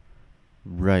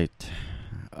Right.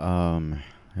 I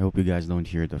hope you guys don't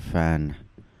hear the fan,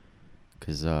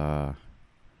 cause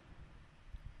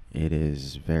it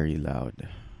is very loud.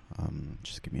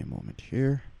 Just give me a moment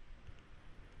here.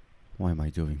 Why am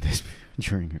I doing this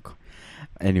during a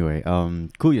anyway?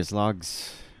 Kuyas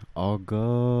logs,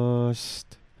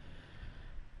 August.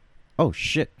 Oh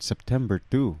shit, September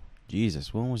 2.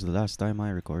 Jesus, when was the last time I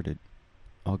recorded?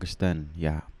 August 10.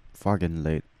 Yeah, fucking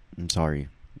late. I'm sorry.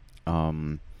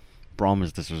 Um,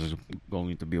 promised this was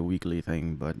going to be a weekly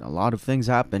thing, but a lot of things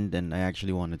happened, and I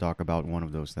actually want to talk about one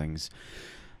of those things.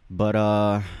 But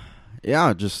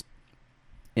yeah, just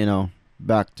you know,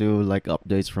 back to like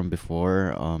updates from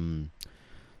before.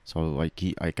 So I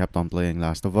kept on playing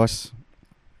Last of Us.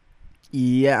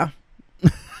 Yeah,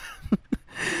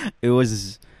 it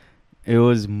was it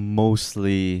was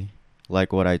mostly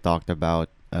like what I talked about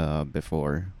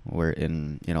before.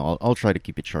 Wherein I'll try to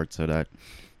keep it short so that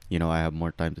I have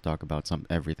more time to talk about some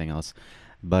everything else.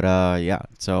 But yeah,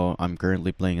 so I'm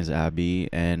currently playing as Abby,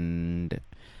 and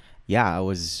yeah, I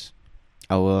was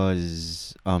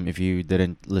if you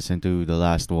didn't listen to the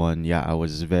last one, yeah, I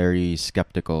was very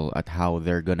skeptical at how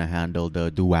they're gonna handle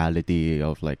the duality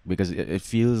of like because it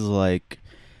feels like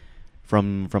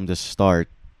from the start,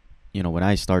 when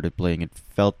I started playing, it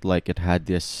felt like it had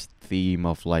this theme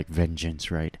of like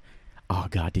vengeance, right? Oh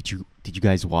god, did you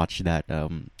guys watch that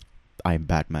I'm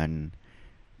Batman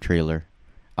trailer?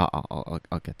 I'll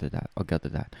get to that. I'll get to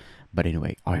that. But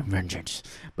anyway, I'm vengeance.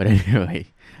 But anyway,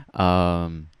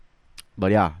 um,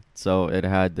 but yeah, so it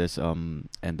had this and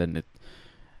then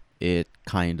it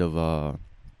kind of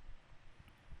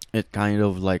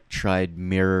like tried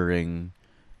mirroring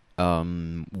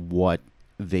what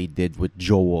they did with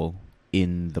Joel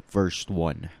in the first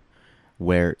one,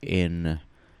 wherein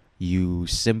you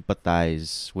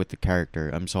sympathize with the character.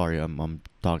 I'm sorry, I'm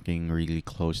talking really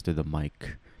close to the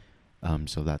mic,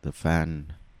 so that the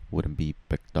fan wouldn't be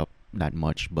picked up that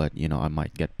much. But I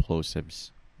might get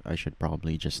plosives. I should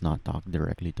probably just not talk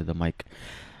directly to the mic.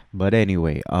 But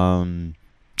anyway, oh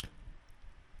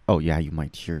yeah, you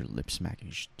might hear lip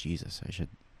smacking. Jesus, I should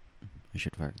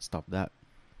fucking stop that.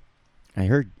 I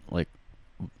heard like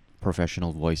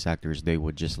professional voice actors, they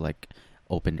would just like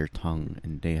open their tongue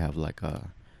and they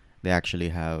actually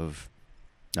have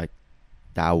like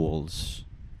towels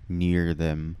near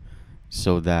them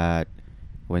so that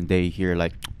when they hear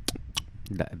like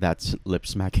that's lip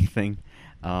smacking thing,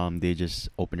 they just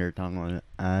open their tongue on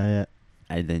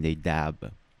and then they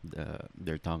dab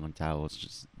their tongue on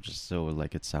towels just so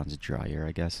like it sounds drier,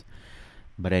 I guess.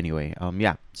 But anyway,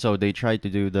 yeah. So they tried to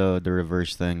do the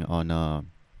reverse thing on a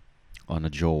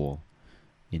Joel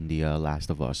in the Last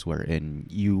of Us, wherein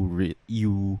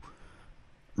you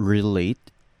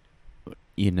relate,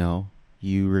 you know,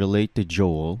 you relate to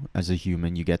Joel as a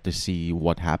human. You get to see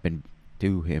what happened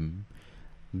to him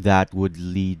that would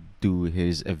lead to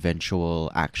his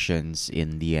eventual actions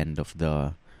in the end of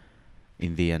the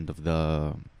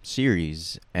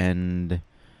series, and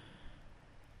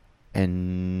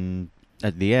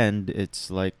at the end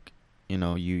it's like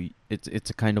it's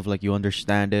a kind of like you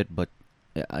understand it, but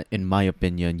in my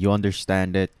opinion you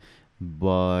understand it,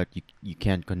 but you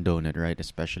can't condone it, right?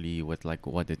 Especially with like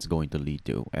what it's going to lead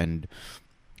to, and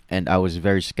I was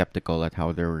very skeptical at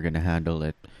how they were gonna handle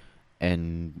it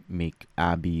and make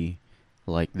Abby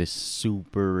like this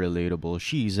super relatable.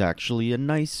 She's actually a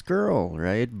nice girl,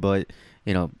 right? But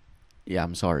you know, yeah,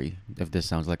 I'm sorry if this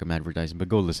sounds like I'm advertising, but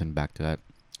go listen back to that.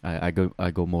 I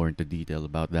go more into detail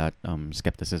about that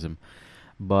skepticism,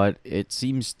 but it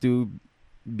seems to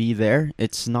be there.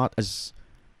 It's not as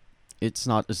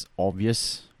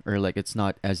obvious, or like it's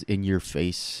not as in your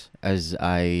face as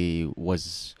I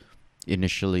was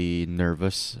initially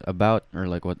nervous about, or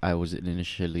like what I was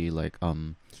initially like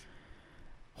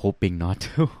hoping not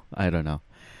to. I don't know.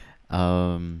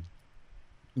 Um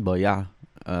but yeah,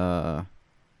 uh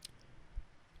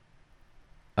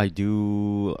I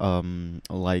do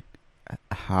like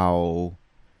how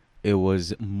it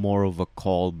was more of a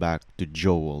callback to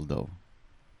Joel though.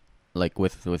 Like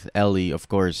with Ellie, of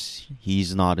course,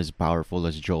 he's not as powerful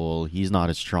as Joel. He's not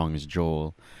as strong as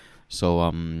Joel.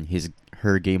 So his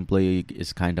her gameplay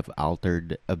is kind of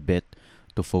altered a bit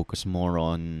to focus more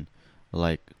on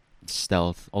like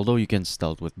stealth. Although you can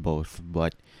stealth with both,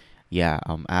 but yeah,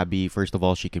 Abby, first of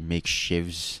all, she can make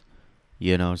shivs,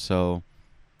 so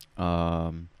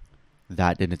um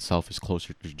that in itself is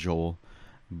closer to Joel.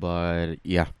 But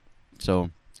yeah,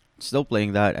 so still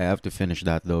playing that. I have to finish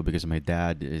that though because my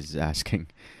dad is asking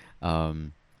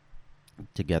um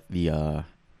to get the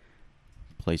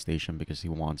PlayStation because he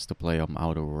wants to play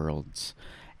Outer Worlds,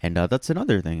 and that's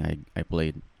another thing I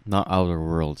played. Not Outer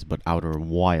Worlds, but Outer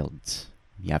Wilds.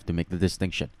 You have to make the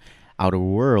distinction. Outer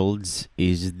Worlds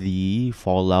is the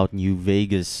Fallout New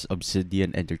Vegas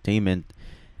Obsidian Entertainment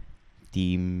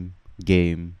theme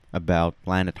game about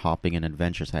planet hopping and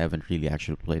adventures. I haven't really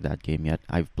actually played that game yet.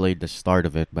 I've played the start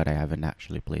of it, but I haven't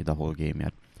actually played the whole game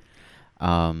yet.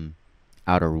 Um,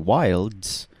 Outer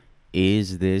Wilds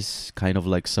is this kind of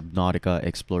like Subnautica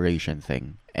exploration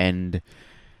thing, and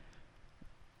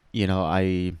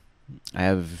I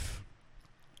have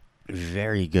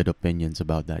very good opinions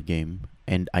about that game,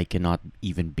 and I cannot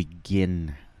even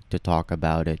begin to talk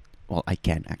about it. Well, I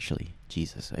can actually.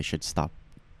 Jesus, I should stop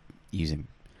using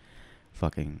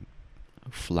fucking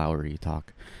flowery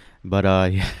talk. But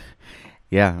yeah,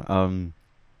 yeah,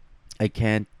 I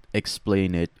can't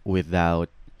explain it without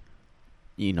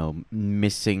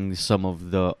missing some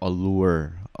of the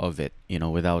allure of it.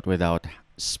 Without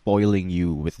spoiling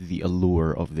you with the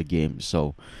allure of the game.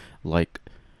 So, like,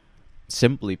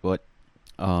 simply put,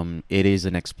 it is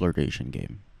an exploration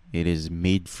game. It is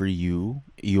made for you.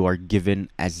 You are given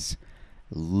as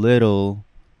little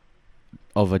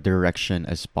of a direction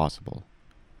as possible.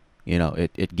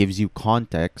 It gives you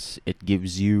context.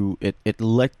 It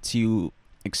lets you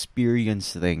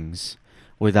experience things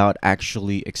without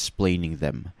actually explaining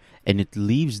them, and it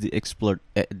leaves the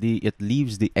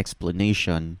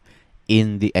explanation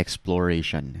in the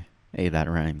exploration. Hey, that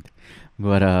rhymed.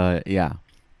 But yeah.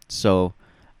 So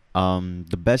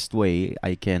the best way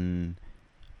I can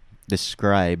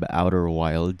describe Outer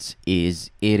Wilds is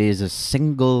it is a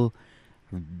single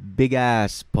big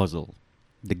ass puzzle.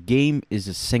 The game is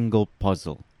a single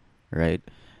puzzle, right?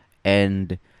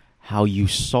 And how you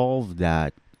solve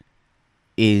that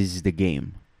is the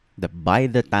game. That by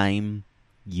the time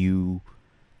you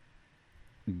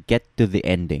get to the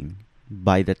ending,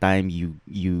 by the time you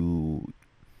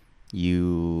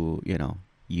know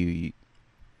you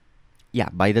yeah,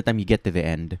 by the time you get to the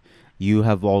end, you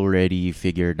have already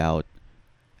figured out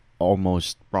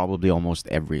almost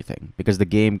everything, because the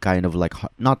game kind of like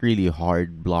not really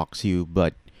hard blocks you,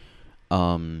 but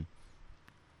um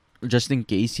just in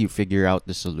case you figure out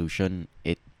the solution,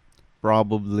 it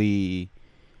probably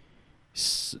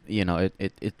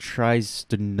it tries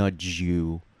to nudge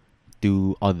you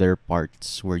to other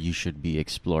parts where you should be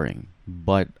exploring.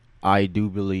 But I do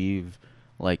believe,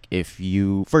 like, if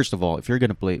you first of all, if you're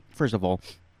gonna play, first of all,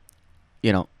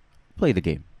 you know play the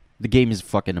game. The game is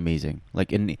fucking amazing.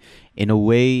 Like, in a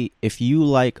way, if you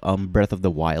like Breath of the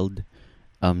Wild,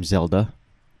 Zelda,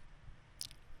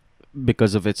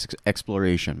 because of its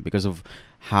exploration, because of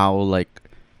how like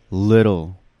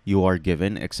little you are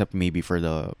given, except maybe for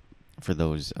those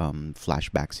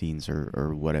flashback scenes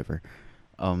or whatever.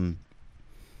 Um,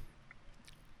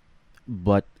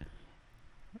 but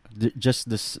just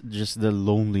the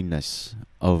loneliness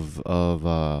of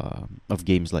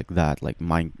games like that, like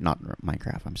not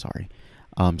Minecraft. I'm sorry,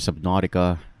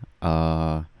 Subnautica,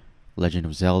 uh, Legend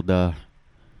of Zelda.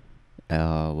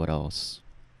 What else?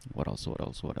 What else? What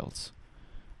else? What else?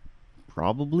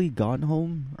 Probably Gone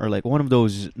Home, or like one of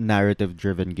those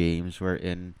narrative-driven games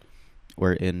wherein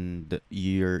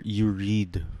you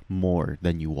read more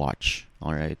than you watch.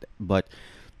 All right, but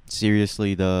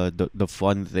seriously, the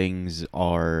fun things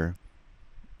are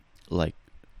like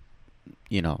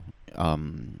you know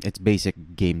it's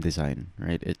basic game design,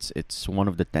 right? It's one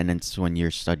of the tenets when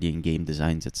you're studying game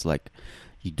designs. It's like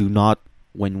you do not,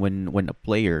 when a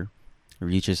player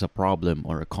reaches a problem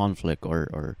or a conflict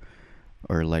or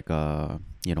like a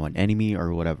an enemy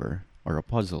or whatever, or a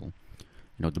puzzle.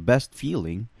 The best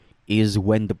feeling is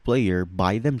when the player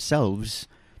by themselves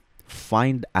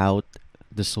find out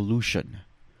the solution,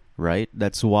 right?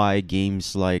 That's why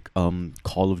games like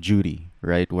Call of Duty,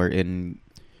 right, wherein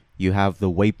you have the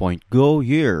waypoint, go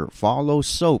here, follow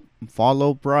Soap,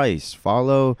 follow Price,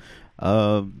 follow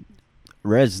uh,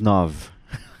 Reznov.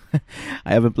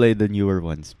 I haven't played the newer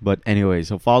ones, but anyway,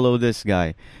 so follow this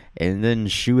guy, and then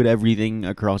shoot everything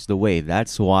across the way.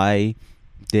 That's why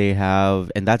they have,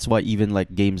 and that's why even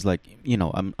like games like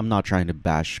I'm not trying to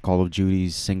bash Call of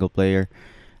Duty's single player,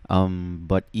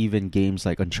 but even games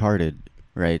like Uncharted,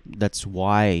 right? That's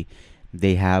why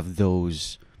they have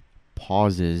those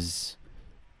pauses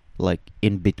like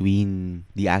in between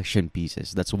the action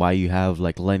pieces. That's why you have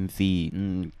like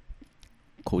lengthy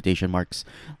quotation marks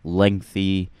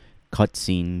lengthy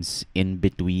cutscenes in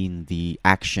between the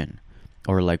action,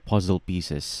 or like puzzle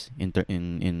pieces in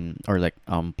or like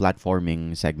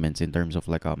platforming segments in terms of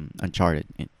like Uncharted.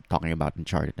 Talking about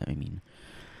Uncharted, I mean,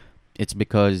 it's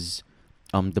because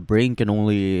the brain can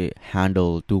only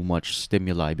handle too much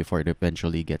stimuli before it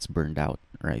eventually gets burned out,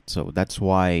 right? So that's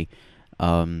why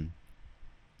um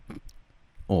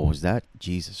Oh, was that?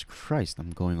 Jesus Christ,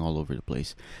 I'm going all over the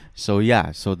place. So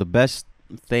yeah, so the best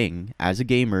thing as a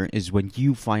gamer is when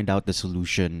you find out the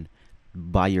solution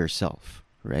by yourself,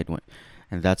 right?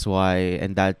 And that's why,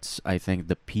 and that's I think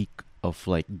the peak of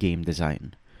like game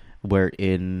design,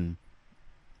 wherein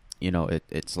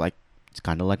it's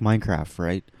kind of like Minecraft,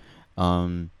 right?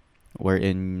 Um,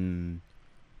 wherein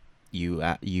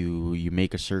you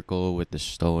make a circle with the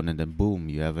stone and then boom,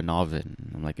 you have an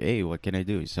oven. I'm like, hey, what can I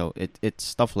do? So it's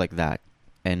stuff like that.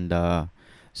 And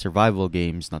survival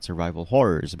games, not survival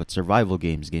horrors, but survival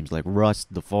games like Rust,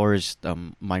 The Forest,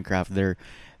 Minecraft, they're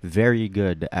very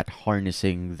good at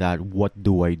harnessing that what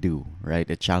do I do, right?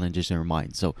 It challenges your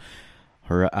mind. So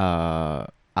her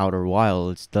Outer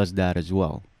Wilds does that as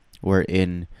well.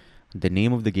 Wherein the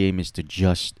name of the game is to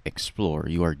just explore.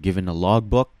 You are given a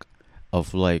logbook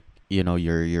of like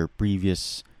your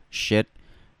previous shit,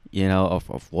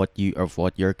 of what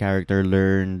your character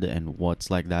learned and what's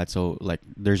like that. So like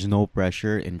there's no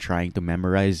pressure in trying to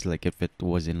memorize like if it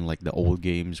was in like the old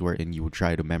games wherein you would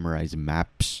try to memorize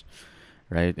maps,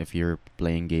 right? If you're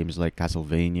playing games like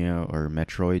Castlevania or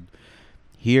Metroid,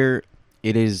 here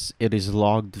it is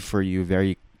logged for you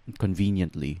very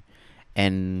conveniently,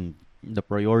 and the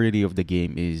priority of the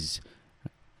game is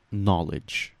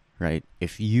knowledge, right?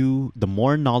 The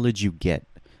more knowledge you get,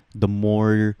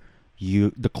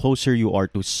 the closer you are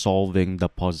to solving the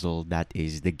puzzle that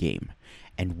is the game.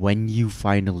 And when you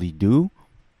finally do,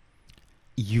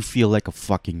 you feel like a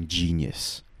fucking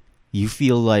genius. You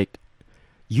feel like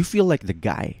the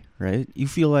guy, right? You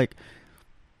feel like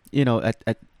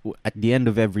at the end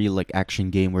of every like action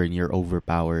game wherein you're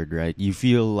overpowered, right? You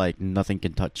feel like nothing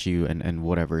can touch you and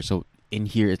whatever. So in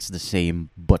here it's the same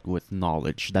but with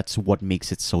knowledge. That's what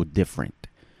makes it so different.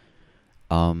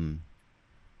 Um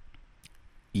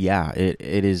yeah,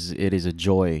 it is a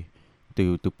joy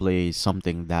to play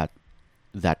something that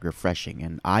refreshing,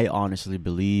 and I honestly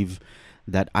believe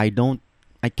that I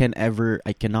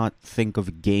cannot think of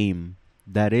a game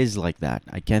that is like that.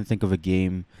 I can't think of a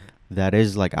game that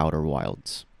is like Outer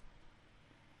Wilds.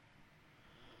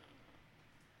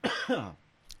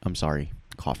 I'm sorry,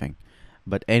 coughing.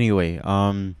 But anyway,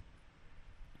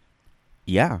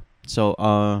 yeah.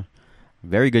 So,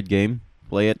 very good game.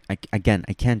 Play it. Again,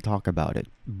 I can't talk about it,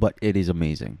 but it is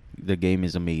amazing. The game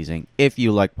is amazing if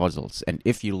you like puzzles and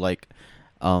if you like,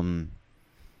 um,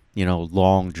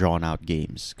 long drawn out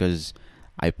games. Because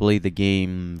I played the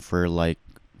game for like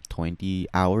 20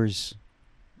 hours,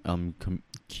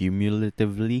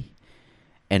 cumulatively,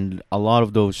 and a lot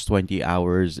of those 20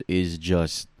 hours is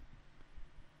just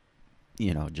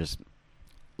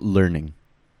learning.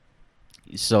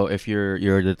 So if you're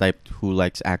the type who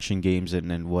likes action games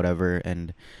and whatever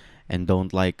and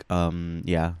don't like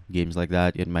games like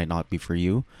that, it might not be for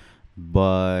you.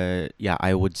 But yeah,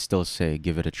 I would still say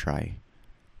give it a try,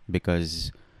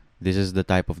 because this is the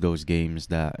type of those games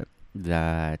that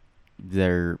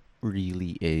there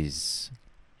really is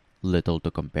little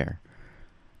to compare.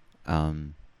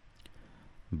 Um,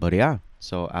 but yeah,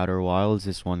 so Outer Wilds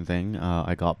is one thing.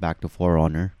 I got back to For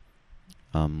Honor,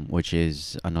 which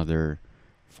is another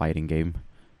fighting game.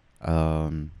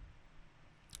 Um,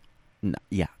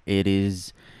 yeah, it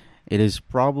is. It is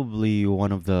probably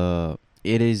one of the.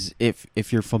 It is if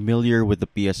you're familiar with the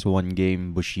PS1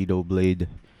 game Bushido Blade,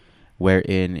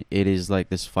 wherein it is like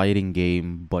this fighting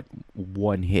game, but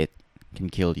one hit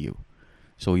can kill you.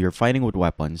 So you're fighting with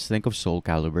weapons. Think of Soul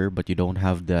Calibur, but you don't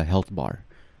have the health bar.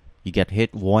 You get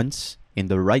hit once in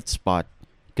the right spot,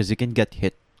 because you can get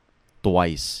hit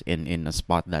twice in a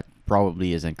spot that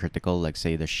probably isn't critical, like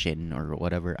say the shin or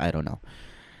whatever. I don't know.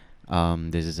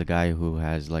 This is a guy who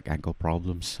has like ankle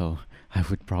problems, so I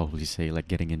would probably say like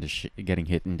getting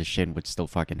hit in the shin would still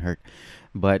fucking hurt.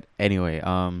 But anyway,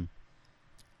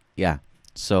 yeah.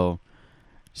 So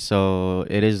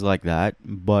it is like that,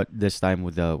 but this time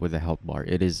with the health bar,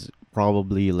 it is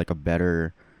probably like a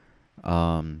better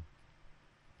um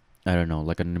I don't know,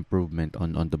 like an improvement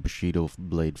on the Bushido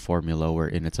Blade formula,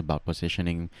 wherein it's about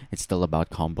positioning, it's still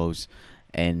about combos,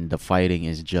 and the fighting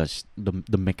is just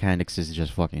the mechanics is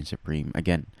just fucking supreme.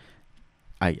 Again,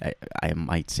 I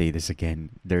might say this again.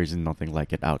 There's nothing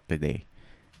like it out today,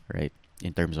 right?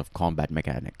 In terms of combat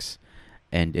mechanics,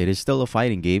 and it is still a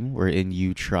fighting game wherein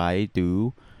you try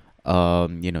to,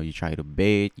 you try to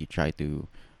bait, you try to,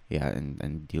 yeah,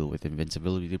 and deal with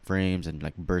invincibility frames and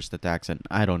like burst attacks, and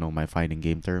I don't know my fighting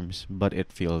game terms, but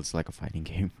it feels like a fighting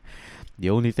game. The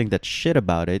only thing that's shit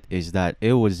about it is that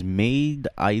it was made,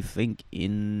 I think,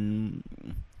 in.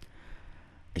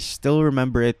 I still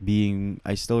remember it in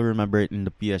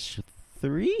the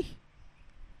PS3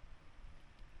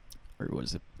 or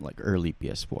was it like early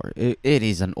PS4? It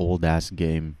is an old ass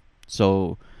game.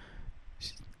 So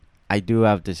I do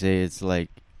have to say it's like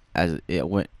as it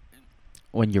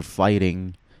when you're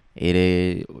fighting, it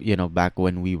is, back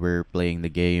when we were playing the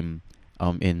game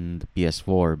in the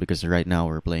PS4, because right now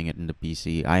we're playing it in the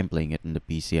PC. I'm playing it in the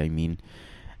PC. I mean,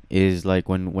 is like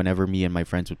whenever me and my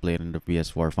friends would play it in the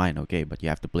PS4, fine, okay, but you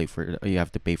have to pay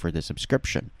for the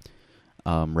subscription.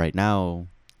 Right now,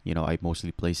 I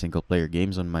mostly play single player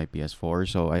games on my PS4,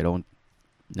 so I don't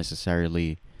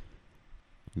necessarily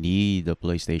need the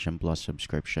PlayStation Plus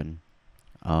subscription.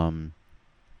 Um,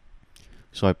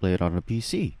 so I play it on the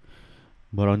PC.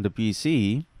 But on the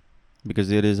PC,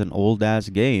 because it is an old ass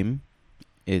game,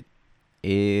 it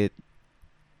it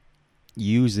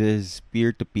uses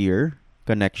peer to peer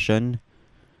connection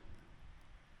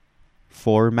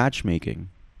for matchmaking.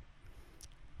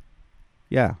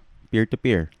 Yeah, peer to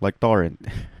peer, like torrent,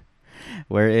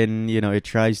 wherein it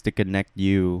tries to connect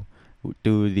you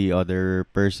to the other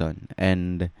person,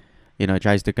 and it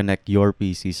tries to connect your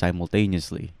PC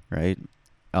simultaneously, right?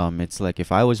 It's like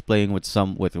if I was playing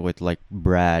with like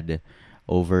Brad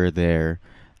over there,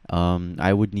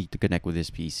 I would need to connect with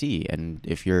his PC. And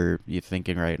if you're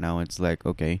thinking right now, it's like,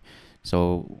 okay,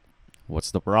 so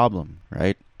what's the problem,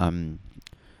 right?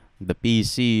 The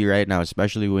PC right now,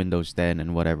 especially Windows 10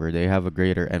 and whatever, they have a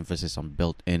greater emphasis on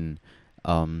built-in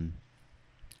um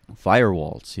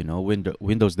firewalls,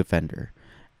 Windows Defender.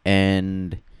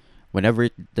 And whenever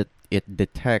it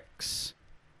detects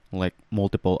like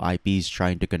multiple IPs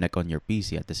trying to connect on your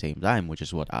PC at the same time, which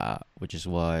is what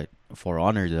For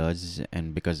Honor does,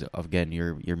 and because again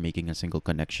you're making a single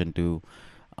connection to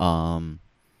um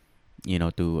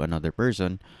to another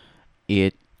person,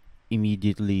 it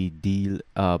immediately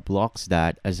blocks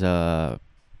that as a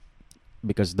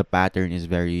because the pattern is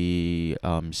very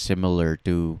similar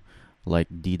to like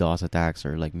DDoS attacks,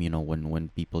 or like when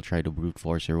people try to brute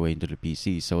force their way into the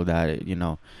PC, so that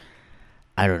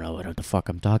I don't know what the fuck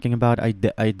I'm talking about. I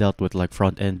dealt with like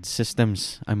front end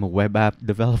systems. I'm a web app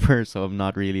developer, so I'm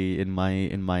not really in my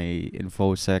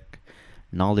infosec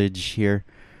knowledge here.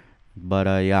 But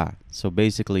yeah, so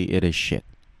basically it is shit,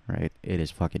 right? It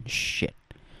is fucking shit.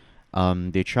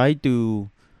 They tried to,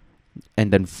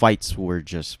 and then fights were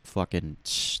just fucking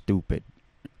stupid.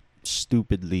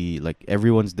 Stupidly, like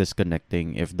everyone's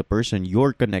disconnecting. If the person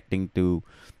you're connecting to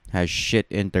has shit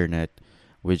internet,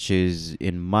 which is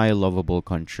in my lovable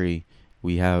country,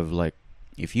 we have like,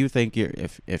 if you think you're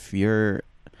if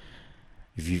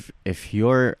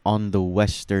you're on the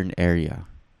western area,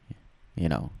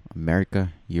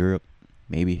 America, Europe,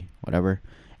 maybe whatever,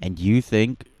 and you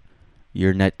think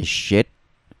your net is shit,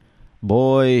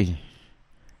 boy,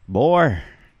 bore,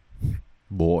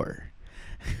 bore,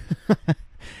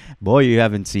 boy, you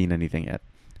haven't seen anything yet.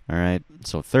 All right,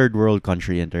 so third world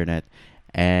country internet,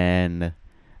 and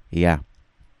yeah,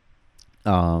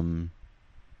 um,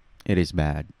 it is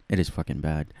bad. It is fucking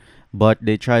bad. But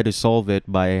they try to solve it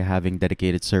by having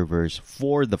dedicated servers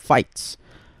for the fights,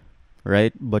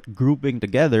 right? But grouping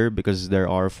together, because there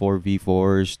are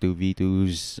 4v4s,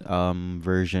 2v2s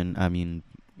version, I mean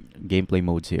gameplay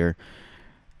modes here.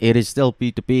 It is still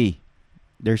P2P.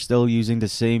 They're still using the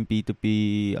same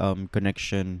P2P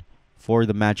connection for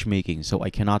the matchmaking. So I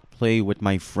cannot play with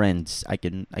my friends. I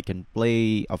can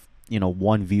play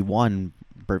 1v1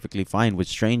 perfectly fine with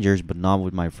strangers, but not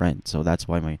with my friends. So that's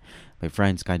why my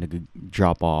friends kind of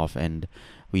drop off, and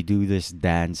we do this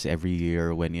dance every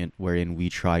year wherein we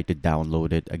try to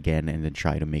download it again and then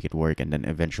try to make it work, and then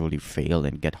eventually fail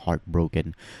and get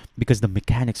heartbroken because the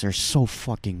mechanics are so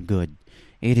fucking good.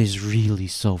 It is really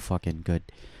so fucking good.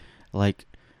 Like,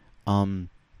 um,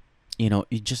 you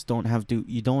don't have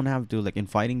to, like in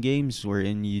fighting games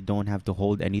wherein you don't have to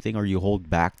hold anything or you hold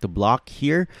back to block.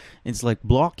 Here it's like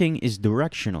blocking is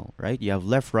directional, right? You have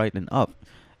left, right, and up,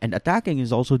 and attacking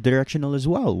is also directional as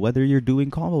well, whether you're doing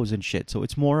combos and shit. So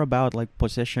it's more about like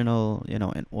positional,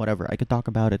 and whatever. I could talk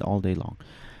about it all day long.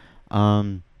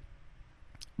 um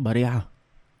but yeah,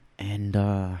 and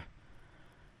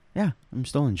yeah, I'm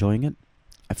still enjoying it.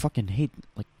 I fucking hate,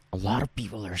 like, a lot of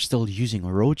people are still using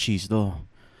Orochis though.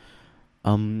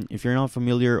 If you're not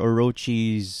familiar,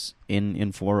 Orochis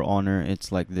in For Honor,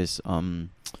 it's like this.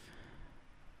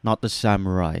 Not the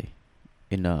samurai.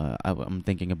 I'm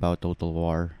thinking about Total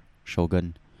War,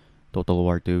 Shogun, Total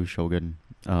War 2, Shogun,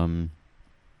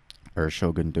 or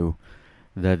Shogun 2,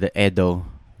 the Edo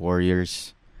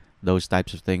warriors, those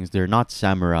types of things. They're not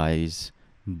samurais,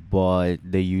 but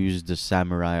they use the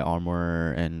samurai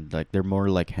armor, and like they're more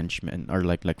like henchmen, or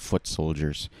like foot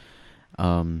soldiers.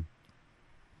 Um,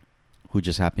 who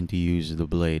just happen to use the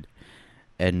blade.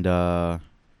 And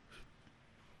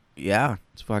Yeah,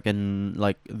 it's fucking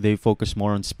like they focus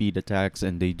more on speed attacks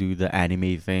and they do the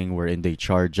anime thing wherein they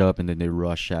charge up and then they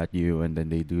rush at you and then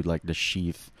they do like the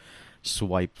sheath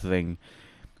swipe thing.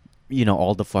 You know,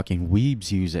 all the fucking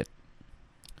weebs use it.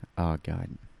 Oh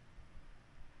god.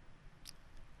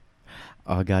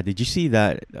 Oh god, did you see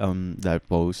that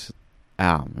post?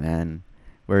 Ah man.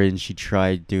 Wherein she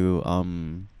tried to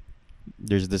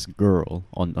there's this girl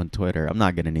on Twitter. I'm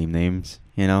not gonna name names,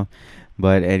 you know?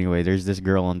 But anyway, there's this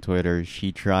girl on Twitter.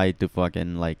 She tried to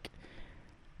fucking like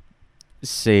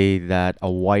say that a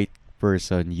white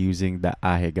person using the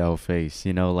ahegao face,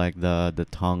 you know, like the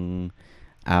tongue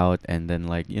out and then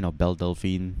like, you know, Belle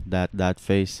Delphine, that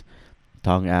face,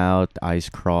 tongue out, eyes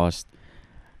crossed.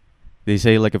 They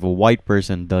say like if a white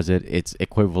person does it, it's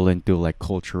equivalent to like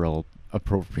cultural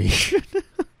appropriation.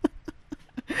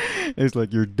 It's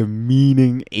like you're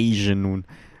demeaning Asian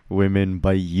women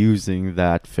by using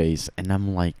that face, and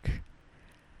I'm like,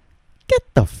 get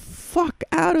the fuck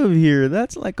out of here.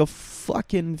 That's like a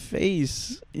fucking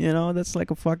face, you know. That's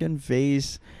like a fucking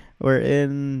face. We're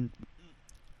in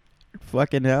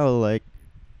fucking hell. Like,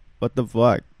 what the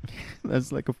fuck?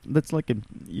 That's like a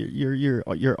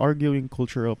you're arguing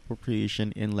cultural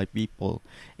appropriation in like people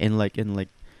in like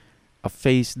a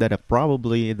face that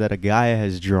a guy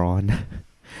has drawn.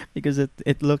 Because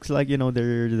it looks like, you know,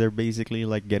 they're basically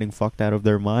like getting fucked out of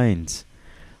their minds.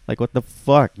 Like, what the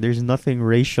fuck? There's nothing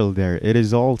racial there. It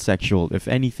is all sexual. If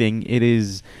anything, it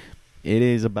is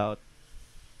about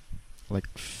like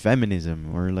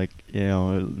feminism or like, you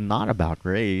know, not about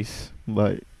race.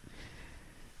 But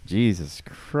Jesus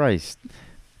Christ,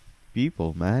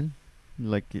 people, man,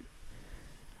 like,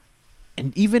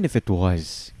 and even if it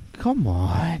was, come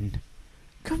on,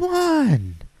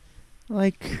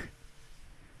 like,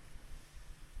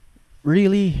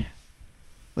 really,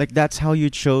 like that's how you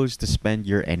chose to spend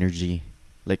your energy.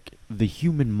 Like the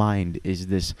human mind is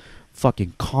this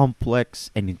fucking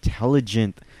complex and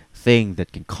intelligent thing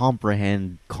that can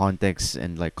comprehend context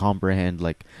and like comprehend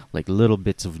like little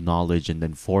bits of knowledge and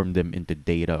then form them into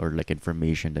data or like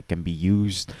information that can be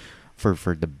used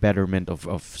for the betterment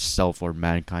of self or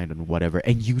mankind and whatever.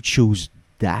 And you chose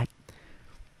that.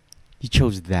 You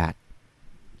chose that.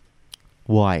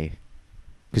 Why?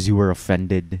 Because you were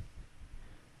offended.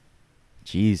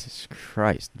 Jesus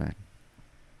Christ, man.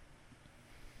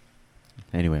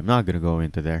 Anyway, I'm not gonna go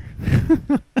into there.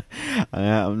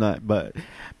 I'm not, but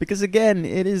because again,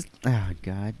 it is. Oh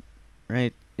God,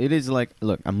 right? It is like,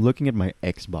 look, I'm looking at my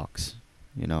Xbox.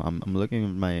 You know, I'm looking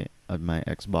at my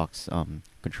Xbox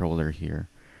controller here,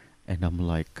 and I'm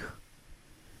like,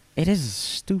 it is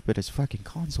stupid as fucking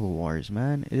console wars,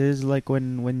 man. It is like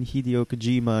when Hideo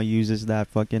Kojima uses that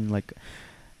fucking like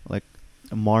a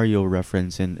Mario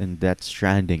reference in Death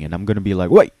Stranding, and I'm gonna be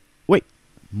like, wait,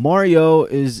 Mario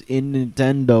is in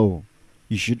Nintendo.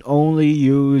 You should only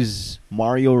use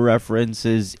Mario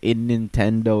references in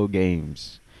Nintendo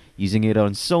games. Using it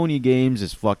on Sony games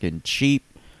is fucking cheap,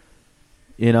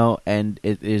 you know, and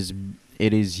it is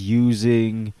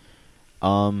using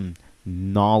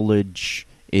knowledge.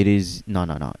 It is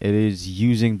no. It is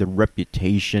using the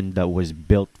reputation that was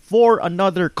built for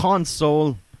another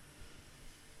console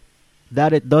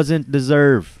that it doesn't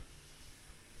deserve.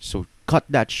 So cut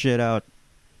that shit out,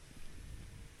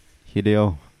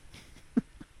 Hideo.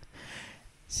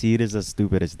 See, it is as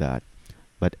stupid as that.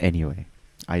 But anyway,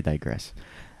 I digress.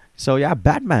 So yeah,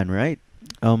 Batman, right?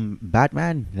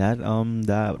 Batman,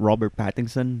 that Robert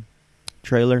Pattinson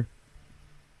trailer.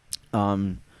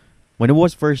 When it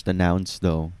was first announced,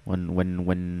 though,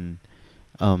 when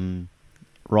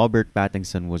Robert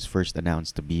Pattinson was first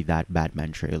announced to be that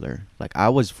Batman trailer, like I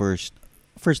was first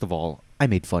of all, I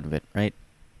made fun of it, right?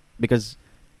 Because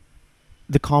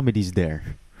the comedy's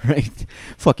there, right?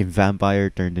 Fucking vampire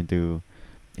turned into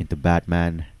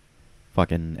Batman.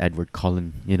 Fucking Edward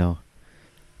Cullen, you know.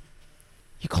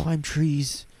 You climb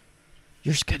trees.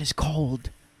 Your skin is cold.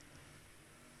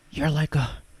 You're like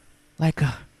a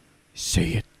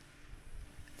say it,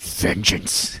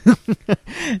 vengeance.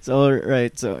 So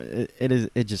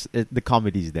the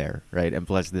comedy's there, right? And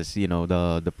plus this, you know,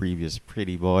 the previous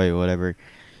Pretty Boy or whatever.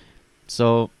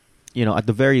 So, you know, at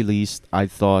the very least, I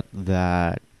thought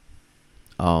that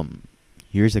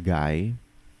here's a guy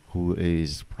who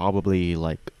is probably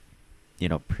like, you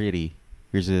know, pretty.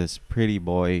 Here's this pretty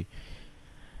boy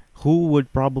who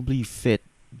would probably fit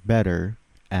better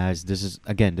as this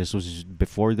was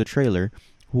before the trailer,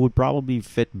 who would probably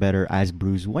fit better as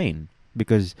Bruce Wayne,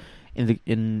 because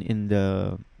in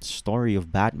the story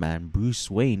of Batman, Bruce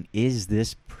Wayne is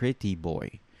this pretty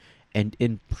boy, and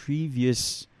in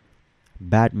previous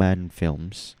Batman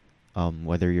films,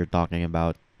 whether you're talking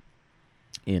about,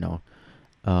 you know,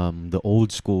 the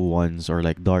old school ones, or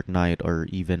like Dark Knight, or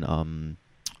even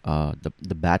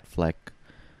the Batfleck,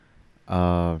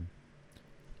 uh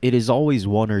it is always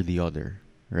one or the other,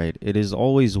 right? It is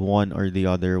always one or the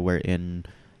other, wherein,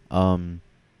 um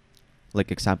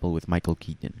like example with Michael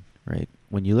Keaton, right?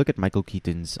 When you look at Michael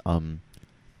Keaton's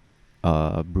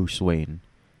Bruce Wayne,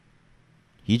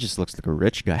 he just looks like a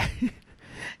rich guy.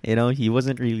 He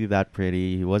wasn't really that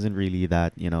pretty. He wasn't really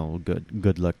that,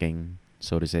 good looking,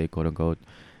 so to say, quote unquote.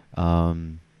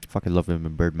 Fucking love him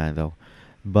in Birdman though.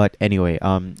 But anyway,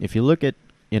 if you look at,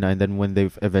 and then when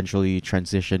they've eventually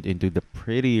transitioned into the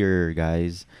prettier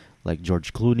guys like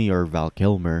George Clooney or Val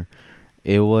Kilmer,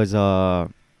 it was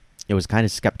it was kind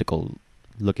of skeptical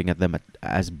looking at them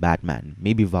as Batman.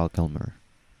 Maybe Val Kilmer,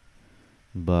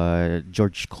 but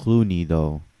George Clooney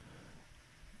though,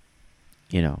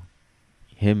 you know,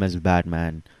 him as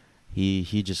Batman, he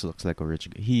just looks like a rich.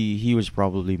 He was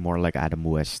probably more like Adam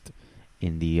West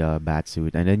in the bat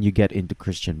suit, and then you get into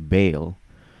Christian Bale,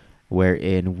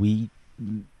 wherein we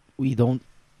don't.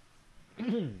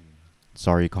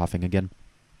 Sorry, coughing again.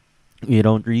 We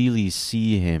don't really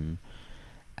see him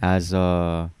as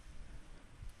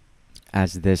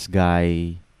this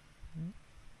guy.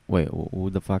 Wait, who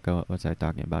the fuck was I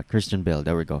talking about? Christian Bale.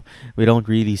 There we go. We don't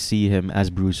really see him as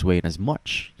Bruce Wayne as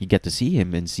much. You get to see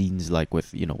him in scenes like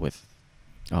with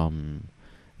um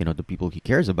the people he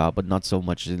cares about, but not so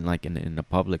much in a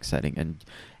public setting.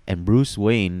 And Bruce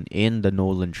Wayne in the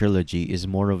Nolan trilogy is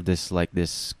more of this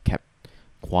kept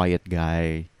quiet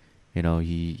guy.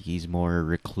 He's more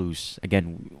recluse.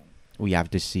 Again, we have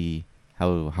to see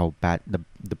how Pat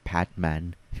the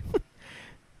Patman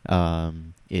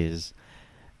is.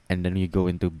 And then you go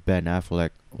into Ben Affleck,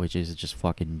 which is just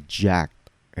fucking jacked,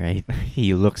 right?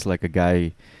 He looks like a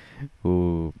guy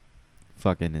who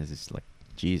fucking is just like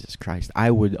Jesus Christ.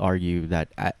 I would argue that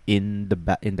in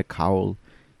the cowl,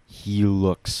 he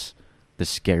looks the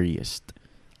scariest.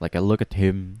 Like I look at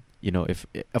him, if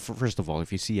first of all,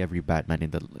 if you see every Batman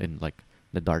in like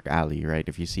the dark alley, right?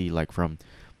 If you see like from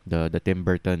the Tim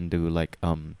Burton to like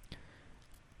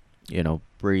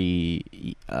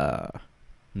pre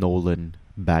Nolan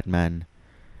Batman,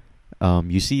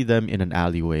 you see them in an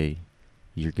alleyway,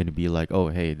 you're gonna be like, oh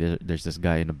hey, there's this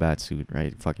guy in a bat suit,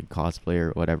 right? Fucking cosplayer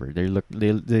or whatever.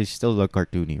 They still look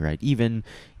cartoony, right? Even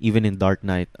in Dark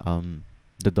Knight,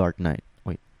 the Dark Knight.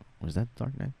 Wait, was that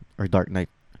Dark Knight or Dark Knight?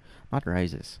 Not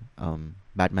Rises.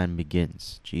 Batman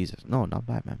Begins. Jesus, no, not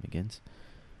Batman Begins.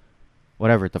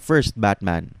 Whatever. The first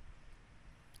Batman.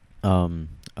 The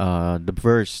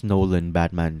first Nolan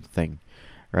Batman thing,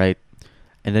 right?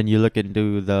 And then you look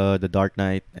into the Dark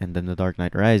Knight, and then the Dark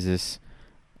Knight Rises.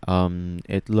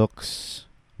 It looks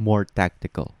more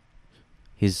tactical.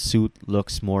 His suit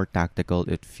looks more tactical.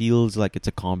 It feels like it's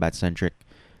a combat centric,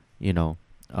 you know,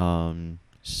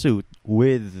 suit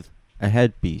with a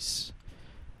headpiece,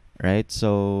 right?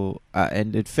 So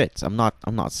and it fits. I'm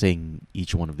not saying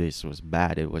each one of this was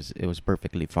bad. It was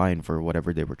perfectly fine for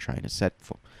whatever they were trying to set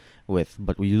with.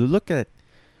 But when you look at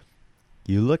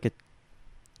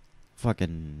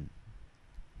fucking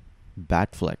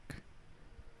Batfleck,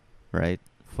 right?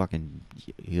 Fucking,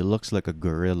 he looks like a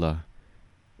gorilla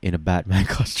in a Batman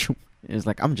costume. It's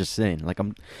like, I'm just saying, like,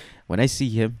 when I see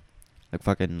him, like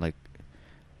fucking like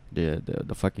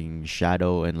the fucking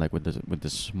shadow, and like with the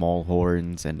small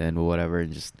horns, and then whatever,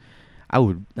 and just I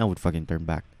would fucking turn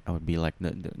back. I would be like,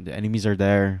 the enemies are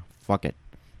there. Fuck it.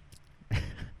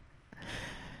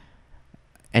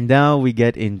 And now we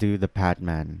get into the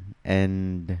Batman,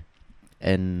 and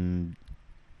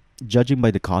judging by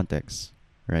the context,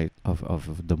 right,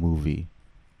 of the movie,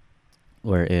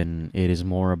 wherein it is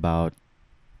more about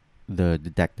the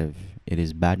detective. It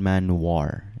is Batman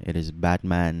Noir. It is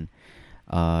Batman,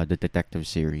 the detective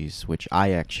series, which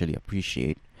I actually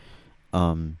appreciate,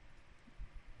 um,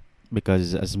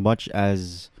 because as much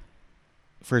as,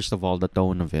 first of all, the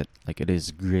tone of it, like, it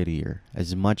is grittier,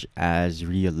 as much as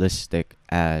realistic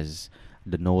as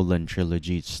the Nolan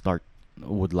trilogy start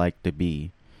would like to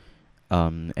be,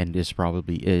 and this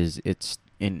probably is. It's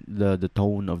in the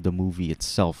tone of the movie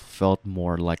itself felt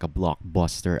more like a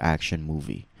blockbuster action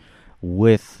movie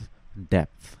with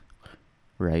depth,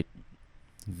 right?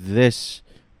 This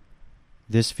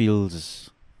this feels,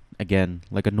 again,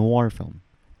 like a noir film.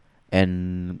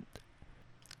 And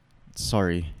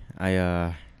sorry,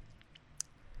 I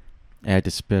had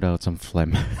to spit out some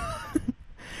phlegm.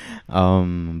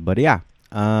 But yeah,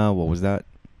 what was that?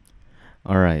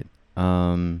 All right.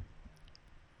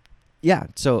 Yeah.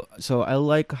 So I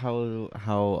like how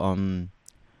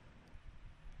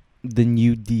the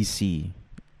new DC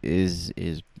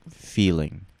is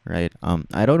feeling, right?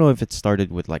 I don't know if it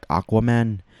started with like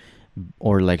Aquaman,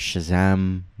 or like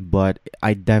Shazam, but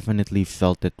I definitely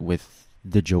felt it with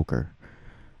the Joker.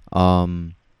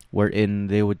 Um, Wherein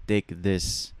they would take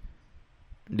this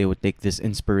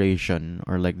inspiration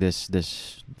or like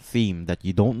this theme that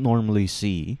you don't normally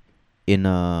see in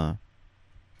a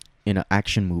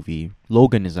action movie.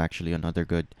 Logan is actually another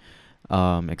good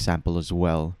example as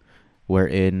well,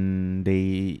 wherein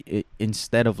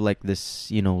instead of like this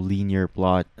linear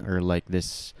plot or like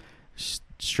this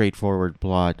straightforward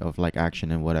plot of like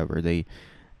action and whatever they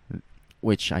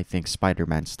which I think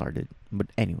Spider-Man started. But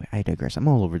anyway, I digress. I'm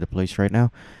all over the place right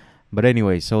now. But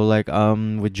anyway, so like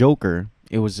with Joker,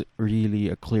 it was really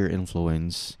a clear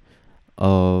influence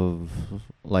of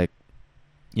like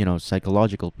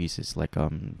psychological pieces like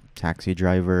Taxi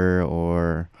Driver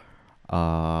or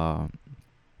uh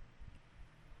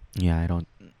yeah, I don't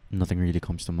nothing really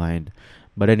comes to mind.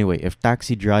 But anyway, if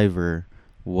Taxi Driver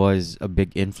was a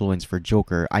big influence for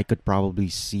Joker, I could probably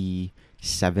see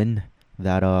Seven,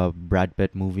 that Brad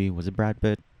Pitt movie. Was it Brad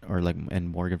Pitt or like and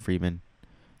Morgan Freeman?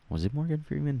 Was it Morgan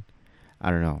Freeman? I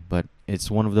don't know, but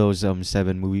it's one of those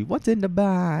Seven movie. What's in the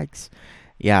bags?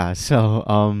 Yeah,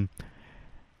 so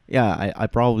yeah, I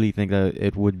probably think that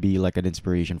it would be like an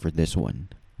inspiration for this one,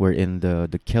 wherein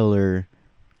the killer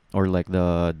or like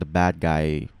the bad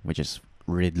guy, which is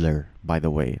Riddler, by the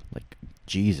way. Like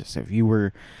Jesus, if you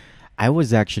were, I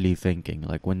was actually thinking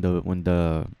like when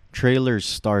the trailer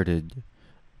started,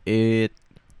 it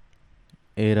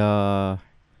it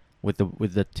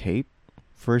with the tape.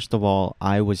 First of all,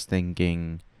 I was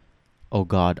thinking, oh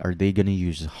God, are they gonna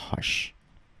use Hush?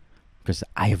 Because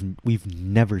we've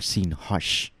never seen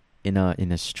Hush in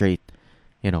a straight,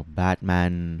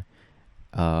 Batman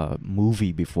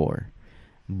movie before.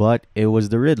 But it was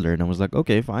the Riddler, and I was like,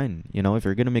 okay, fine. If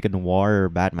you're gonna make a noir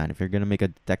Batman, if you're gonna make a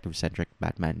detective-centric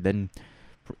Batman, then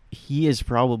he is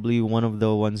probably one of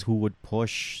the ones who would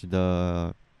push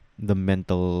the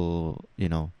mental,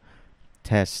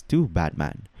 test to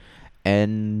Batman.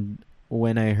 And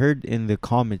when I heard in the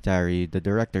commentary, the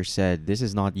director said, "This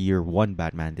is not year one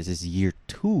Batman. This is year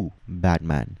two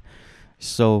Batman."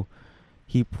 So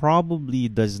he probably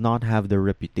does not have the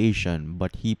reputation,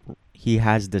 but he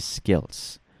has the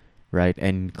skills, right?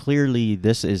 And clearly,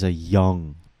 this is a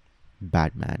young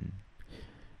Batman.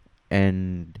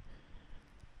 And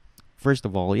first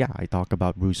of all, yeah, I talk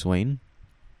about Bruce Wayne,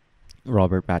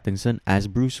 Robert Pattinson as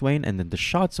Bruce Wayne, and then the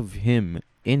shots of him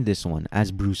in this one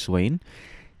as Bruce Wayne.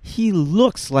 He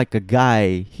looks like a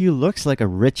guy. He looks like a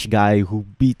rich guy who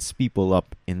beats people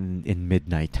up in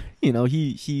midnight.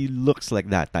 He looks like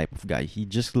that type of guy. He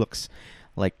just looks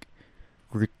like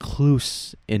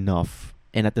recluse enough,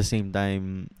 and at the same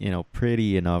time,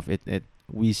 pretty enough. It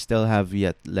we still have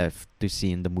yet left to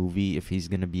see in the movie if he's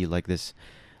gonna be like this,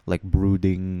 like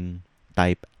brooding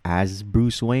type as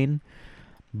Bruce Wayne.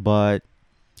 But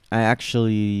I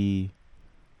actually,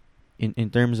 in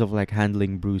terms of like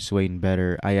handling Bruce Wayne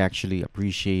better, I actually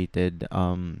appreciated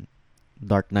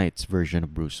Dark Knight's version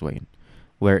of Bruce Wayne,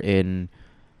 wherein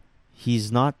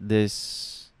he's not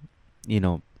this, you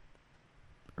know,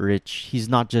 rich. He's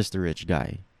not just a rich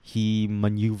guy. He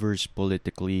maneuvers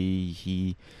politically.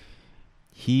 He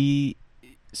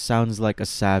sounds like a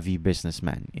savvy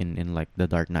businessman in like the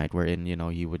Dark Knight, wherein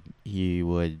he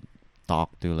would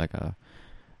talk to like a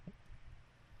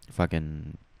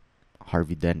fucking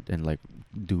Harvey Dent and like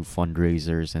do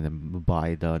fundraisers and then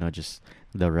buy the not just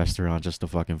the restaurant just to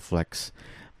fucking flex.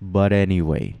 But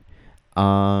anyway,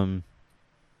 um,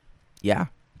 yeah.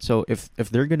 So if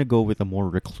they're gonna go with a more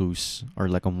recluse or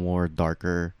like a more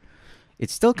darker, it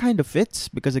still kind of fits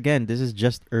because again, this is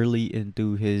just early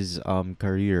into his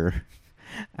career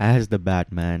as the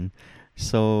Batman.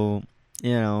 So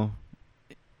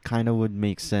kind of would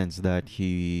make sense that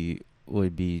he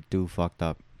would be too fucked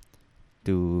up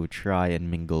to try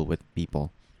and mingle with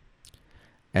people.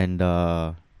 And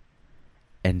yeah,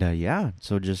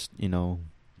 so just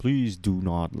please do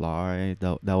not lie.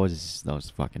 That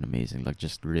was fucking amazing. Like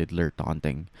just Riddler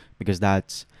taunting because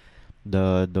that's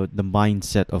the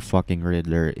mindset of fucking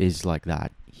Riddler is like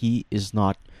that. He is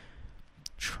not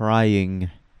trying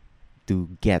to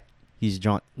get. He's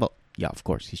John. Well, yeah, of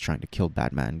course he's trying to kill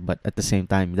Batman, but at the same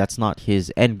time, that's not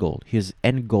his end goal. His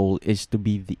end goal is to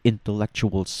be the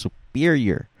intellectual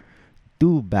superior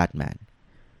to Batman,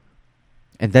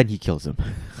 and then he kills him.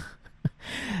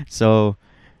 So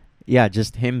yeah,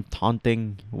 just him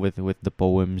taunting with the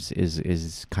poems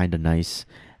is kind of nice.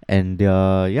 And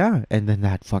yeah, and then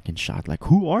that fucking shot, like,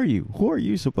 who are you? Who are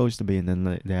you supposed to be? And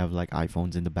then they have like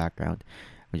iPhones in the background,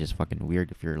 which is fucking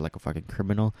weird if you're like a fucking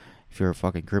criminal. If you're a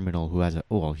fucking criminal who has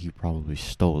oh well, he probably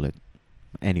stole it.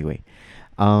 Anyway,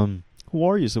 who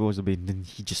are you supposed to be? And then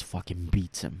he just fucking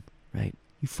beats him. right?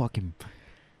 He fucking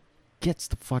gets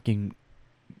the fucking,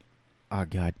 oh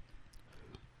god.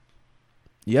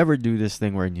 You ever do this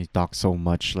thing where you talk so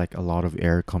much, like a lot of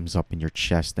air comes up in your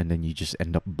chest, and then you just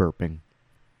end up burping?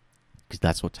 Because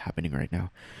that's what's happening right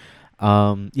now.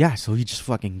 Yeah, so he just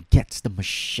fucking gets the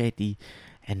machete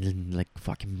and then like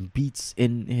fucking beats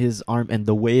in his arm, and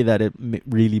the way that it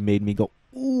really made me go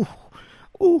ooh,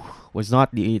 ooh, was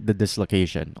not the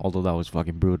dislocation, although that was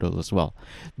fucking brutal as well.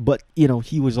 But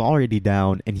he was already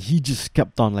down, and he just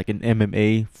kept on like an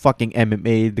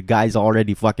MMA. The guy's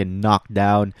already fucking knocked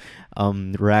down,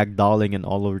 ragdolling and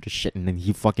all over the shit, and then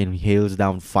he fucking hails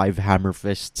down 5 hammer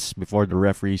fists before the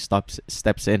referee steps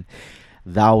in.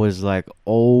 That was like,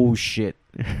 oh shit,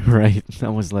 right?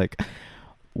 That was like,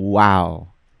 wow.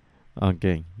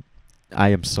 Okay, I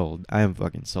am sold. I am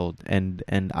fucking sold. And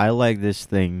I like this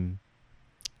thing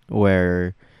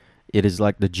where it is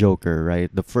like the Joker,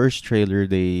 right? The first trailer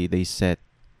they set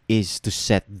is to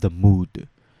set the mood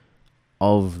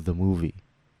of the movie.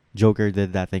 Joker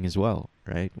did that thing as well,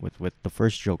 right? With the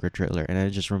first Joker trailer, and I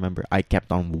just remember I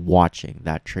kept on watching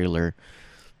that trailer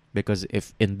because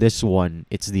if in this one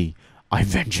it's the I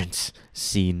vengeance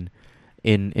scene,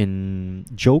 in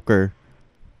Joker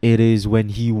it is when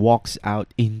he walks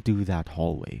out into that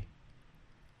hallway,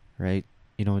 right?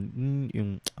 What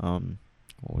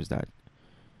was that?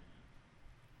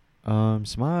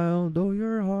 Smile though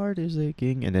your heart is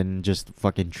aching, and then just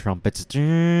fucking trumpets,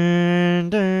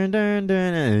 dun, dun, dun,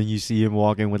 dun, and you see him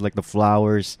walking with like the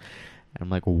flowers, and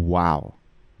I'm like, wow,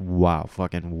 wow,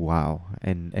 fucking wow.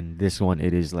 And this one,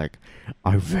 it is like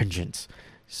our vengeance.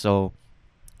 So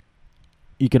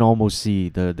you can almost see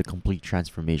the complete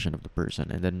transformation of the person,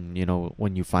 and then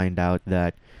when you find out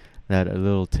that a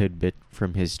little tidbit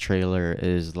from his trailer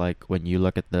is like when you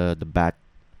look at the bat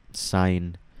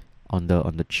sign on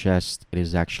the chest, it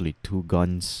is actually two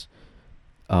guns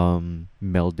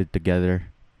melded together.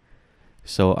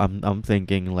 So I'm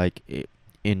thinking like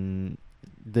in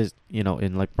this,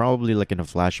 in like probably like in a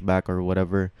flashback or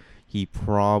whatever, he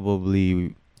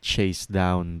probably chased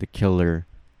down the killer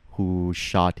who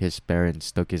shot his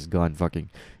parents, took his gun, fucking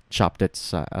chopped it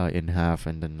in half,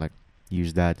 and then like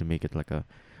used that to make it like a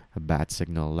bat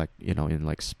signal, like in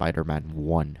like Spider-Man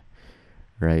 1,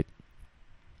 right?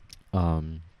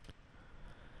 Um,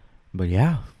 but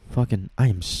yeah, fucking, I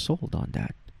am sold on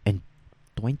that. And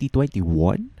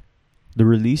 2021, the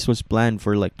release was planned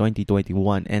for like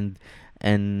 2021,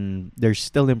 and they're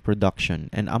still in production.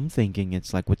 And I'm thinking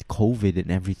it's like with COVID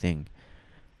and everything,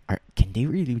 can they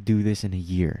really do this in a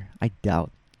year? I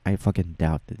doubt. I fucking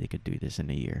doubt that they could do this in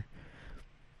a year.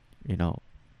 You know,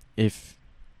 if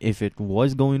it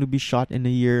was going to be shot in a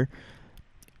year,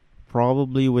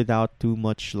 probably without too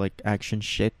much like action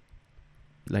shit,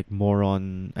 like more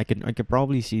on I can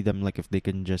probably see them like if they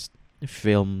can just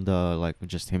film the like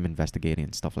just him investigating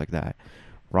and stuff like that.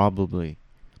 Probably,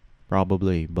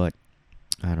 probably, but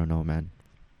I don't know, man.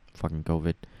 Fucking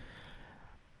COVID.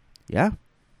 Yeah.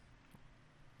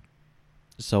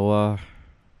 So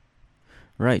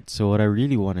right. So what I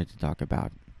really wanted to talk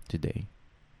about today,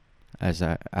 as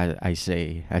I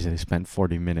say, as I spent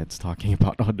 40 minutes talking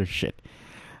about other shit,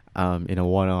 in a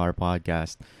 1 hour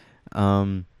podcast,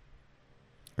 um,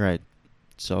 right.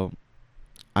 So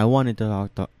I wanted to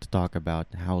talk about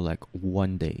how like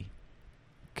one day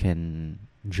can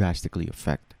drastically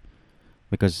affect,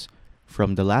 because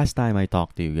from the last time I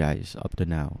talked to you guys up to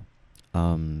now,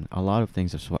 a lot of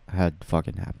things have had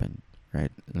fucking happened,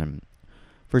 right?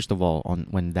 First of all, on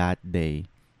when that day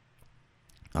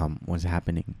was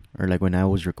happening, or like when I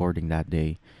was recording that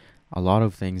day, a lot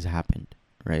of things happened,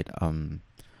 right?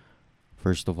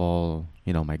 First of all,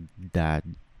 my dad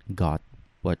got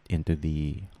put into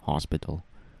the hospital.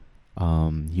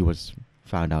 He was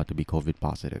found out to be COVID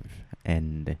positive,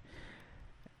 and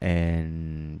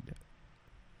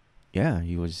yeah,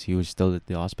 he was still at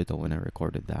the hospital when I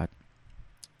recorded that.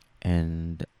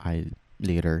 And I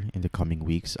later in the coming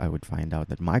weeks, I would find out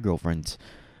that my girlfriend's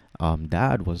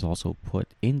dad was also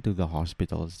put into the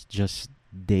hospitals just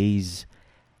days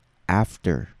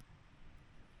after,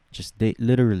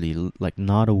 literally like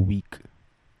not a week,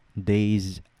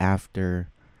 days after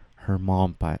her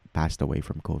mom passed away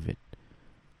from COVID.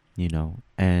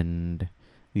 And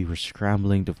we were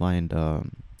scrambling to find a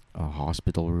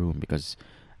hospital room because,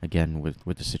 again,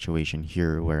 with the situation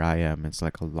here where I am, it's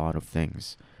like a lot of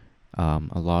things.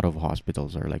 A lot of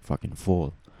hospitals are like fucking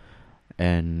full,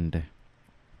 and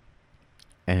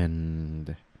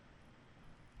and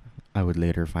I would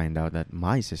later find out that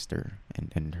my sister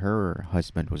and her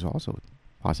husband was also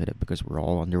positive because we're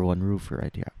all under one roof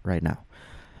right now.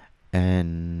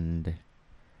 And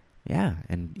yeah,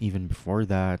 and even before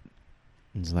that,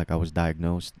 It's like I was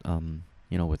diagnosed,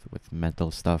 with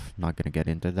mental stuff. Not gonna get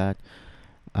into that.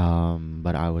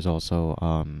 But I was also,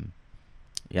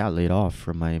 yeah, laid off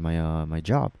from my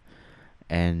job,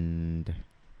 and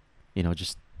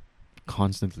just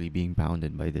constantly being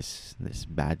pounded by this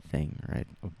bad thing, right?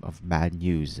 Of bad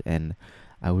news, and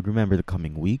I would remember the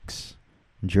coming weeks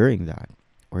during that,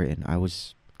 wherein I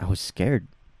was scared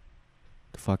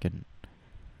to fucking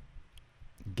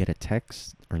get a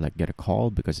text or like get a call,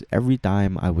 because every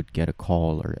time I would get a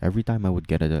call or every time I would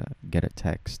get a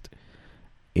text,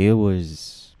 it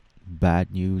was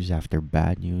bad news after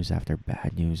bad news after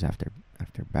bad news after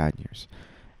bad news,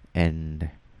 and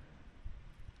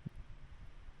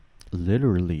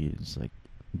literally it's like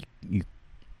you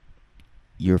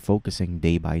you're focusing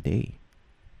day by day.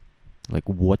 Like,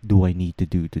 what do I need to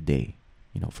do today?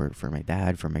 For my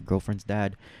dad, for my girlfriend's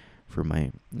dad, for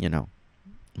my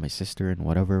sister and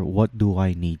whatever. What do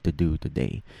I need to do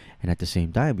today? And at the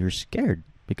same time, you're scared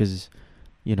because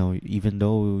even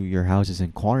though your house is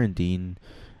in quarantine,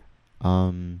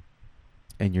 um,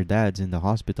 and your dad's in the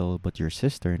hospital, but your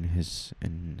sister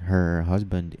and her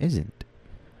husband isn't.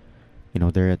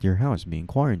 They're at your house being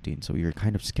quarantined, so you're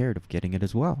kind of scared of getting it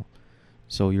as well.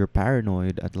 So you're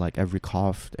paranoid at like every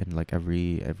cough and like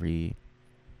every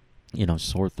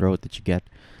sore throat that you get,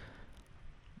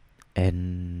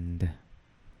 and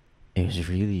it was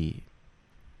really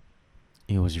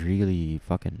it was really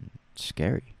fucking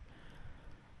scary.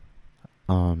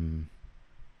 Um,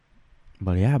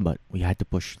 but yeah, but we had to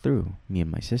push through. Me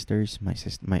and my sisters,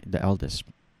 the eldest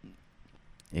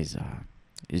is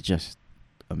just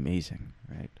amazing,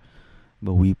 right?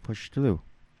 But we pushed through.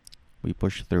 We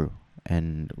pushed through,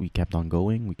 and we kept on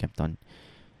going. We kept on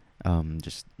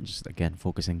just again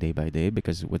focusing day by day,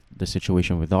 because with the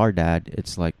situation with our dad,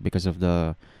 it's like because of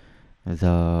the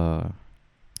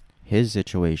his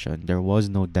situation, there was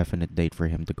no definite date for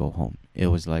him to go home. It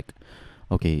was like,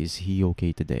 okay, is he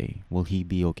okay today? Will he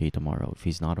be okay tomorrow? If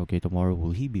he's not okay tomorrow,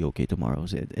 will he be okay tomorrow?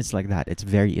 So it's like that. It's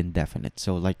very indefinite.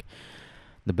 So like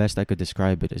the best I could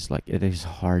describe it is like it is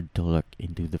hard to look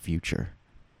into the future,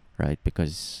 right?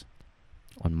 Because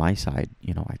on my side,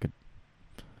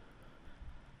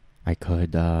 I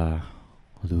could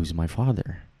lose my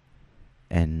father,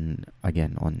 and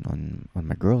again on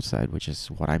my girl's side, which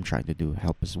is what I'm trying to do,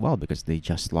 help as well, because they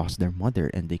just lost their mother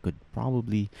and they could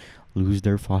probably lose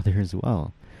their father as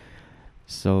well.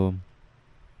 So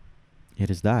it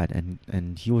is that,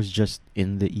 and he was just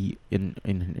in the in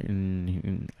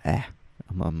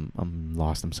I'm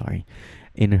lost. I'm sorry.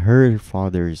 In her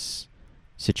father's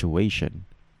situation,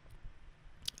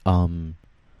 um,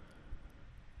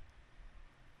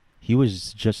 he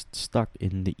was just stuck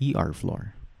in the ER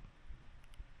floor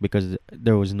because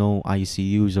there was no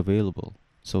ICUs available.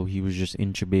 So he was just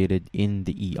intubated in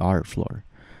the ER floor,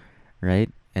 right?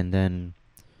 And then,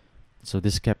 so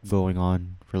this kept going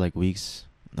on for like weeks.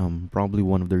 Probably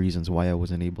one of the reasons why I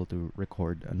wasn't able to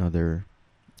record another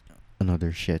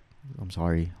shit. I'm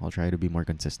sorry. I'll try to be more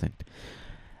consistent.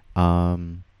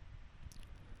 Um,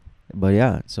 but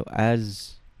yeah. So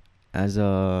as as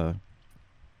the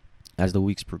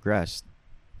weeks progressed,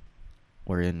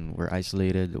 we're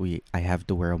isolated. I have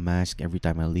to wear a mask every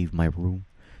time I leave my room,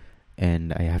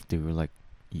 and I have to like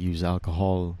use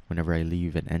alcohol whenever I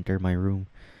leave and enter my room.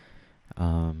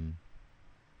 Um,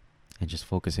 and just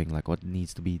focusing like what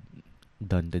needs to be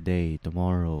done today,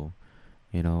 tomorrow.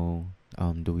 You know,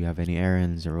 do we have any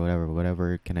errands or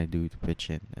whatever can I do to pitch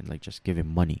in and like just give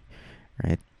him money,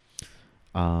 right?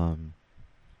 Um,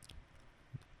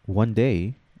 one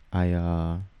day, I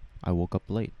uh, I woke up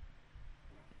late.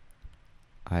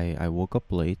 I woke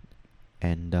up late,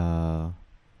 and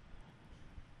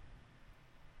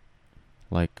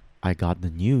like I got the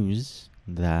news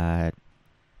that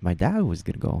my dad was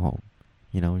gonna go home.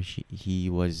 He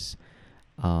was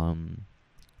um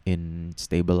in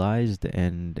stabilized,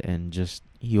 and just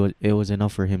he was it was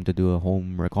enough for him to do a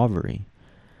home recovery,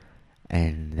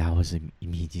 and that was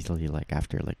immediately like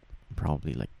after like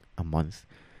probably like a month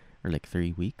or like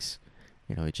 3 weeks.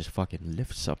 It just fucking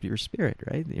lifts up your spirit,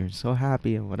 right? You're so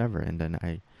happy and whatever. And then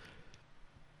I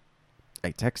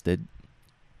texted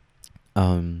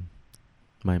um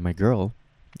my girl,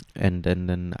 and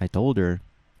then I told her,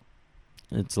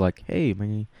 it's like, hey,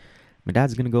 my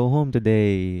dad's gonna go home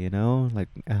today, like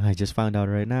I just found out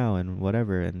right now and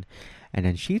whatever. And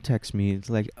then she texts me, it's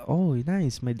like, oh,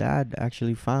 nice, my dad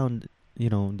actually found,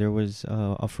 there was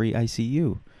a free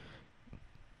ICU,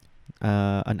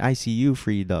 an ICU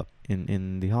freed up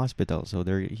in the hospital, so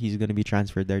there he's gonna be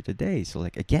transferred there today. So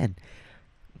like again,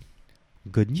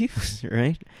 good news,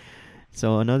 right?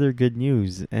 So another good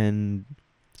news. And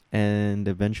And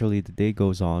eventually the day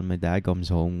goes on. My dad comes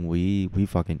home. We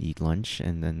fucking eat lunch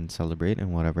and then celebrate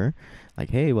and whatever.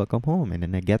 Like, hey, welcome home. And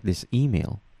then I get this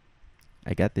email.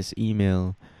 I get this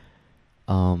email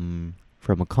from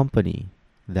a company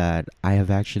that I have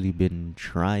actually been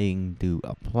trying to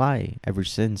apply ever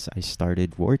since I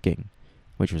started working,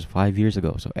 which was 5 years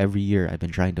ago. So every year I've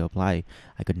been trying to apply.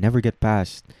 I could never get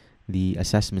past the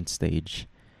assessment stage,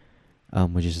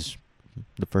 which is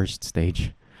the first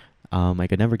stage. I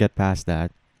could never get past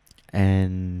that.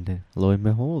 And lo and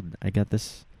behold, I got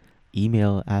this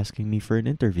email asking me for an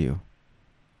interview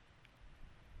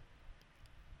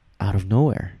out of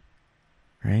nowhere,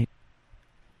 right?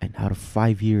 And out of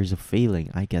 5 years of failing,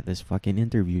 I get this fucking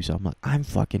interview. So I'm like, I'm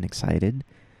fucking excited.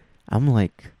 I'm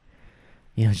like,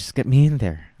 just get me in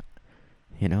there,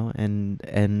 and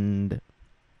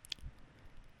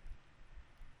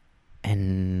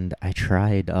I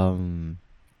tried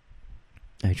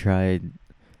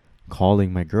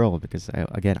calling my girl because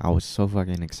I was so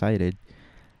fucking excited.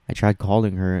 I tried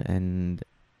calling her and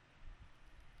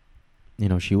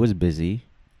she was busy.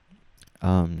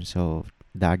 So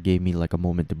that gave me like a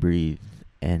moment to breathe,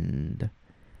 and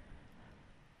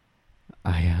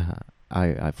I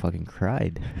fucking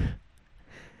cried.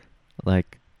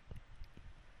 Like,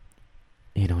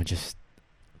 just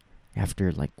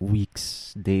after like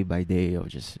weeks, day by day of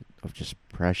just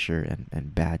pressure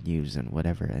and bad news and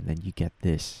whatever, and then you get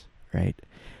this, right?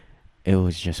 It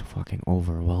was just fucking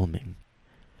overwhelming.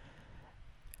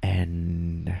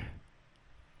 And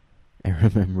I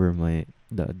remember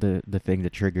the thing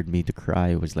that triggered me to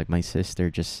cry was like my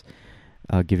sister just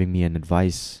giving me an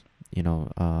advice,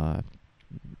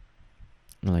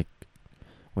 like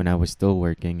when I was still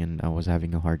working and I was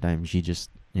having a hard time. She just,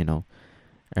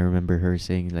 I remember her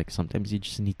saying like sometimes you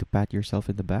just need to pat yourself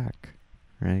in the back,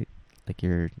 right? Like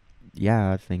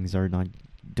things are not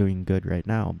doing good right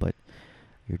now, but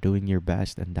you're doing your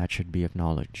best and that should be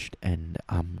acknowledged. And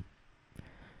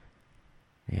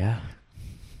yeah.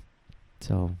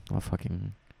 So I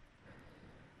fucking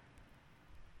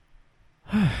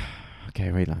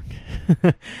okay, wait long.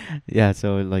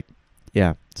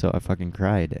 So I fucking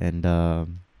cried, and I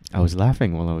was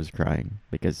laughing while I was crying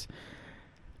because,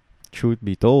 truth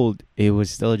be told, it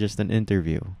was still just an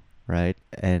interview, right?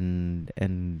 And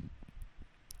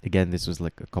again, this was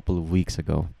like a couple of weeks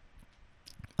ago.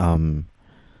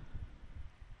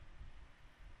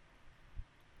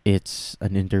 It's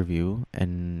an interview,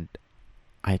 and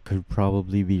I could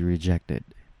probably be rejected,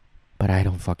 but I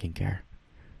don't fucking care.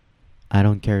 I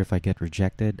don't care if I get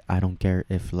rejected. I don't care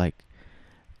if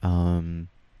um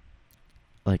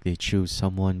they choose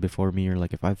someone before me, or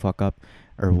like if I fuck up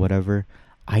or whatever.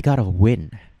 I gotta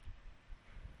win.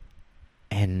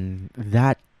 And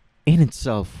that in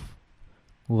itself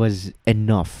was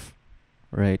enough,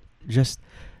 right? Just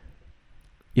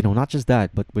not just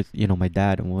that, but with my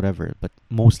dad and whatever, but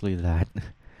mostly that.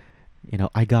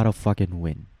 I gotta fucking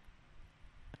win.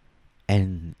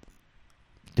 And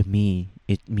to me,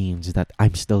 it means that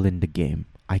I'm still in the game.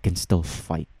 I can still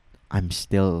fight. I'm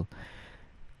still,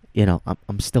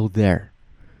 I'm still there,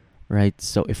 right?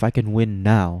 So if I can win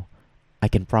now, I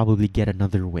can probably get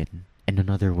another win and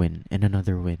another win and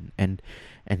another win. And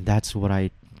that's what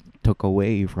I took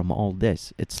away from all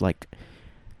this. It's like,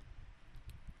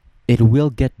 it will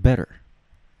get better.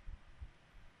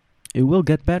 It will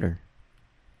get better.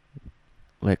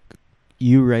 Like,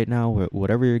 you right now,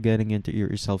 whatever you're getting into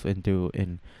yourself into,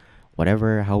 in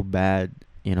whatever, how bad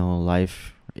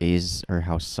life is or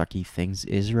how sucky things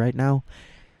is right now,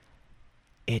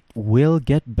 it will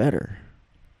get better.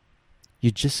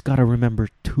 You just gotta remember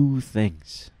two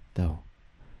things, though.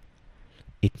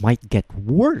 It might get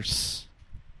worse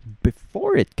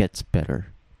before it gets better,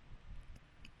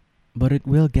 but it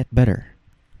will get better.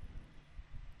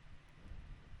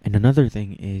 And another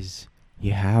thing is,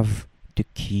 you have to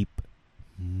keep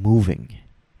moving.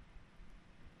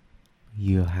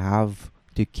 You have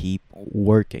to keep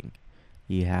working.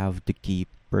 You have to keep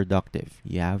productive.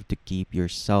 You have to keep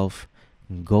yourself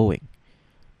going.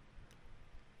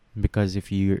 Because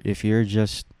if you're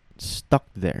just stuck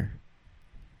there,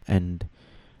 and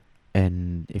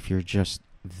if you're just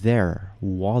there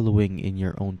wallowing in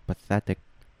your own pathetic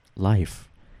life,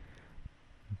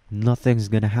 nothing's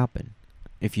gonna happen.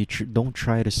 If you don't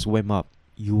try to swim up,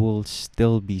 you will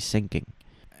still be sinking.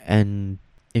 And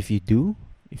if you do,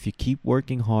 if you keep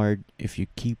working hard, if you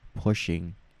keep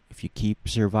pushing, if you keep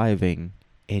surviving,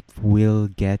 it will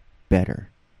get better.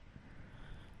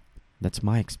 That's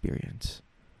my experience.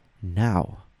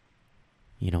 Now,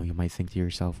 you might think to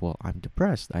yourself, well, I'm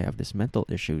depressed. I have this mental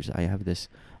issues. I have this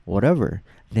whatever.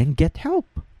 Then get help.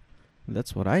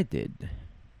 That's what I did.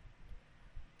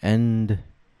 And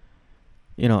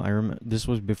this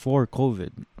was before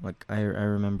COVID. Like I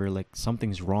remember like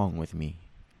something's wrong with me.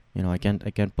 I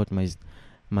can't put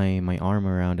my arm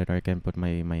around it, or I can't put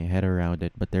my head around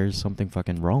it, but there's something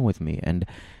fucking wrong with me. And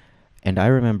I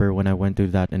remember when I went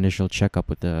through that initial checkup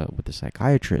with the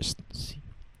psychiatrist,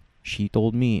 she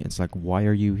told me, it's like, why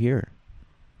are you here?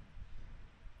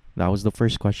 That was the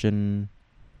first question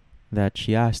that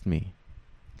she asked me.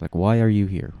 Like, why are you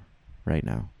here right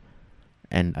now?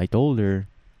 And I told her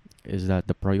is that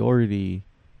the priority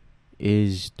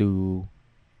is to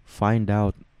find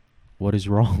out what is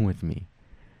wrong with me.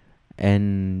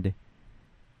 And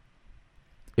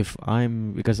if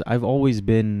I'm because I've always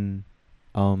been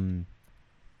um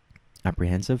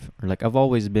apprehensive, or like I've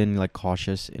always been like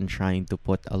cautious in trying to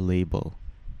put a label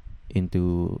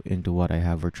into what I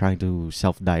have, or trying to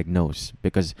self-diagnose,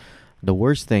 because the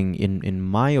worst thing in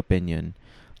my opinion,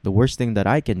 the worst thing that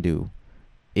I can do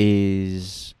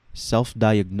is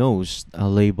self-diagnose a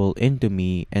label into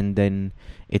me, and then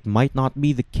it might not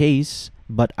be the case,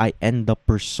 but I end up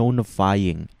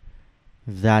personifying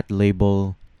that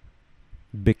label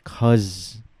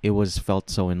because it was felt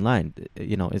so in line.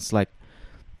 It's like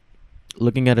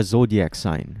looking at a zodiac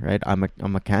sign, right?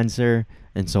 I'm a Cancer,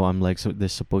 and so I'm like, so they're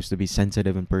supposed to be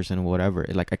sensitive in person or whatever.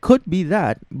 Like I could be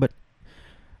that, but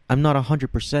I'm not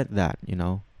 100% that,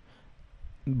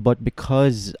 But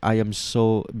because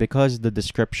the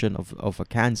description of a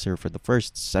Cancer for the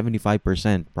first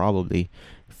 75% probably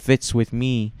fits with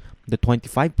me, the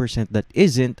 25% that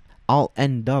isn't, I'll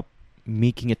end up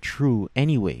making it true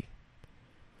anyway.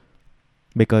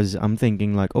 Because I'm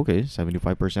thinking like, okay,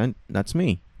 75%, that's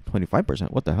me.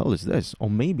 25%, what the hell is this? Or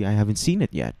maybe I haven't seen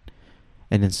it yet.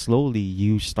 And then slowly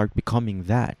you start becoming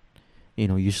that.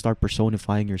 You start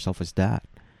personifying yourself as that.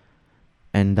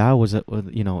 And that was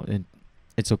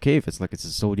it's okay if it's a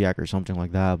zodiac or something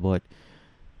like that, but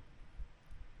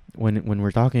when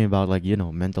we're talking about like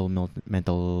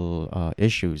mental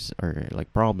issues, or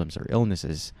like problems or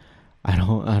illnesses, I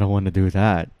don't want to do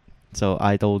that. So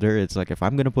I told her, it's like, if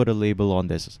I'm gonna put a label on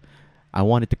this, I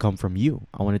want it to come from you.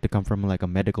 I want it to come from like a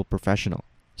medical professional,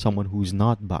 someone who's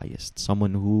not biased,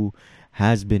 someone who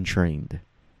has been trained.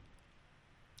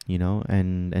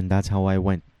 And that's how I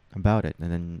went about it.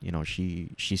 And then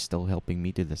she's still helping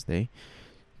me to this day.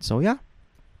 So yeah.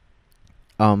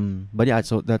 But yeah,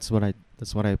 so that's what I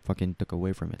fucking took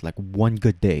away from it. Like one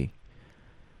good day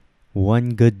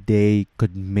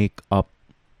could make up.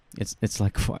 It's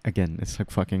like again, it's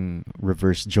like fucking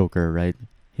reverse Joker, right?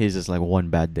 His is like one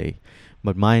bad day,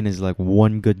 but mine is like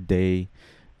one good day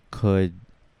could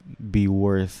be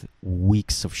worth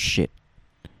weeks of shit.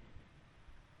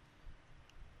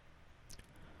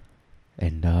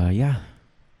 And yeah,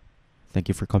 thank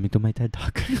you for coming to my TED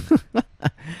Talk.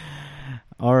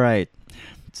 All right.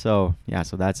 So yeah,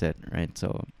 so that's it, right?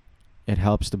 So it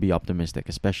helps to be optimistic,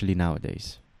 especially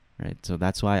nowadays, right? So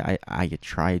that's why I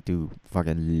try to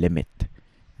fucking limit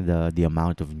the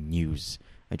amount of news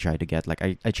I try to get. Like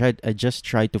I just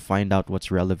try to find out what's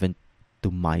relevant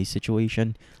to my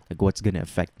situation, like what's gonna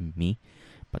affect me.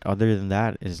 But other than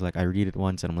that, is like I read it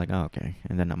once and I'm like, oh, okay,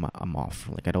 and then I'm off.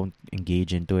 Like I don't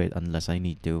engage into it unless I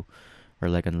need to, or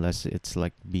like unless it's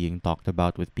like being talked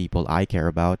about with people I care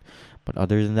about. But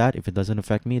other than that, if it doesn't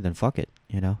affect me, then fuck it.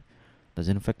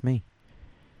 Doesn't affect me.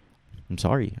 I'm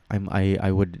sorry.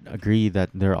 I would agree that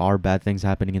there are bad things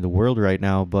happening in the world right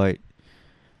now, but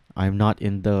I'm not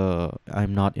in the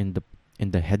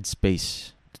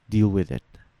headspace to deal with it.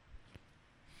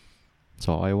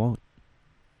 So I won't.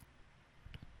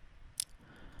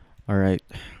 All right.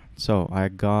 So I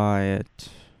got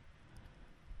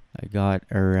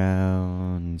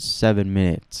around 7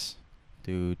 minutes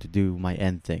to do my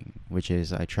end thing, which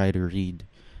is I try to read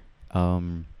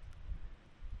um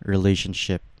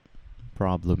relationship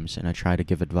problems, and I try to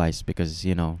give advice, because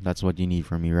that's what you need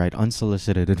from me, right?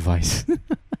 Unsolicited advice.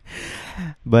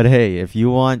 But hey, if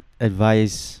you want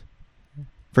advice,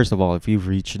 first of all, if you've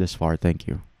reached this far, thank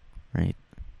you, right?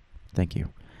 Thank you.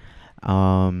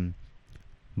 Um,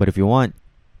 but if you want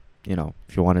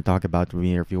to talk about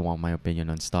me, or if you want my opinion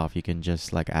on stuff, you can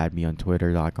just like add me on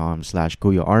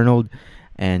twitter.com/Kuya Arnold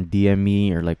and DM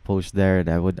me, or like post there, and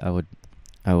I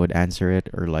would answer it.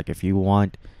 Or like if you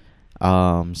want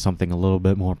something a little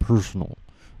bit more personal,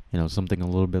 something a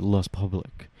little bit less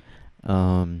public,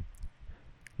 um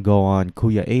go on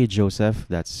Kuya A Joseph.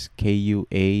 That's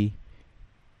KUA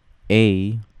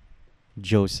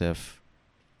Joseph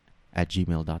at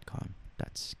gmail.com.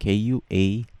 That's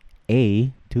KUA,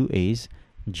 two A's,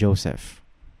 Joseph.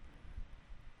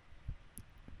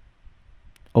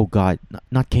 Oh God,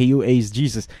 not KUA's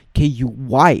Jesus,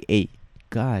 KUYA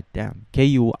God damn.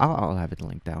 I'll have it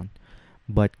linked down.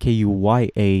 But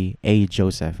KUYAA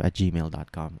Joseph at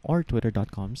gmail.com or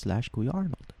twitter.com/Kuya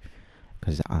Arnold.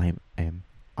 Because I am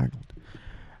Arnold.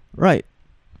 Right.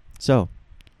 So,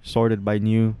 sorted by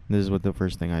new. This is what the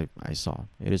first thing I saw.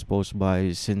 It is posted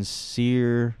by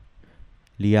Sincere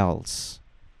Lials.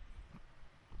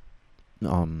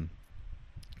 In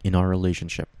our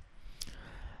relationship.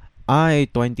 I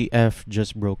 20F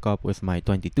just broke up with my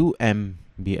 22M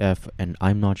BF and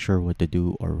I'm not sure what to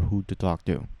do or who to talk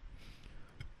to.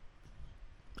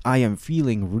 I am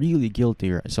feeling really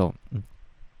guilty. So,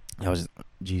 I was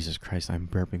Jesus Christ, I'm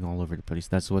burping all over the place.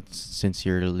 That's what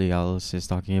Sincerely Alice is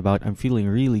talking about. I'm feeling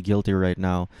really guilty right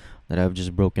now that I've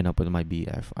just broken up with my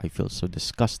BF. I feel so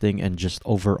disgusting and just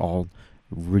overall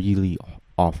really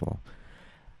awful.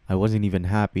 I wasn't even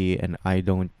happy and I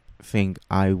don't think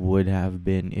I would have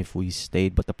been if we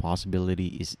stayed, but the possibility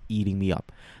is eating me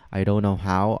up. I don't know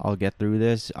how I'll get through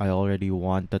this. I already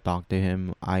want to talk to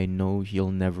him. I know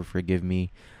he'll never forgive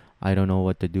me. I don't know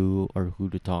what to do or who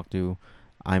to talk to.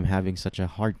 I'm having such a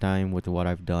hard time with what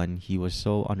I've done. He was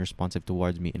so unresponsive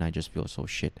towards me and I just feel so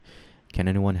shit. Can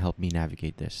anyone help me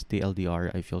navigate this?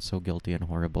 TLDR, I feel so guilty and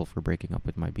horrible for breaking up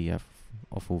with my BF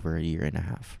of over a year and a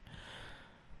half.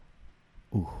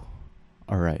 Ooh.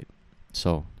 Alright.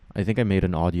 So, I think I made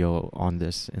an audio on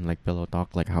this in like Pillow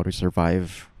Talk, like how to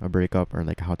survive a breakup or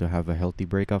like how to have a healthy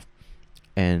breakup.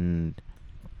 And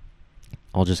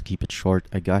I'll just keep it short,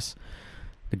 I guess.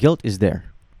 The guilt is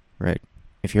there, right?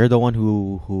 If you're the one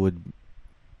who would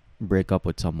break up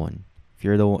with someone, if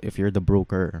you're the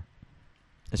broker,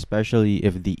 especially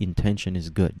if the intention is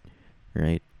good,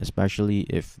 right? Especially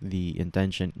if the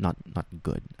intention not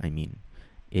good, I mean,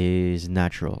 is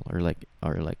natural or like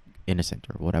innocent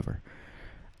or whatever.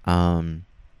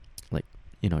 Like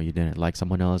you didn't like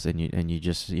someone else and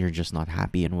you're just not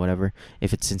happy and whatever.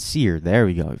 If it's sincere, there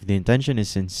we go. If the intention is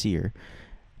sincere,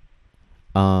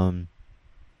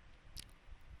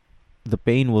 the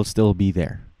pain will still be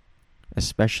there,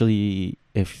 especially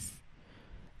if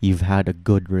you've had a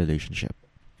good relationship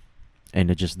and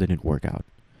it just didn't work out.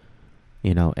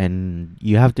 And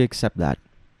you have to accept that.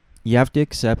 You have to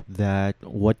accept that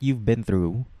what you've been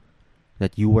through,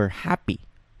 that you were happy.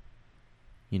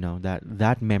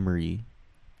 That memory,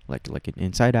 like an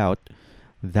Inside Out,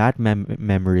 that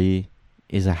memory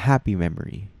is a happy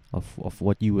memory of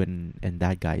what you and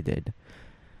that guy did.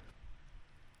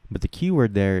 But the key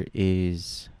word there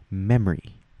is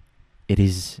memory. It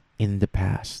is in the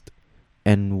past.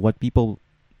 And what people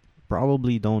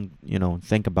probably don't,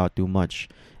 think about too much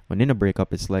when in a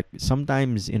breakup, it's like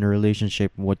sometimes in a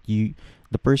relationship,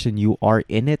 the person you are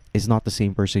in it is not the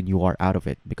same person you are out of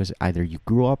it, because either you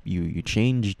grew up, you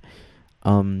changed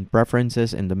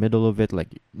preferences in the middle of it,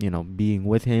 like, being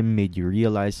with him made you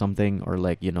realize something, or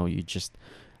like, you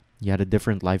had a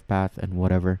different life path and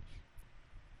whatever.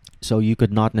 So you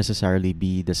could not necessarily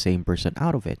be the same person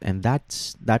out of it. And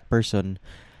that person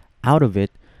out of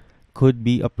it could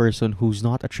be a person who's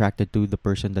not attracted to the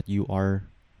person that you are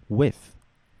with,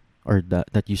 or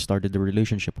that you started the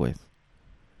relationship with.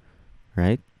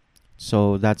 Right?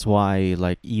 So that's why,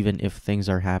 like, even if things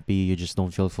are happy, you just don't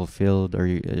feel fulfilled,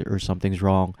 or something's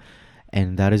wrong,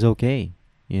 and that is okay.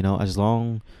 As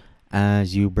long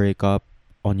as you break up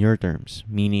on your terms,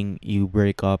 meaning you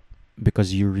break up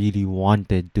because you really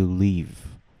wanted to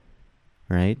leave,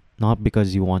 right? Not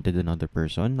because you wanted another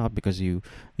person, not because you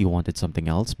wanted something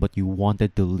else, but you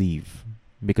wanted to leave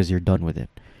because you're done with it,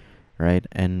 right?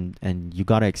 And you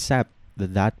gotta accept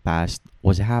that past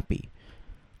was happy,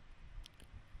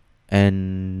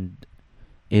 and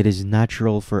it is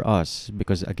natural for us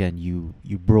because, again, you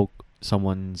broke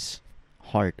someone's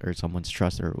heart or someone's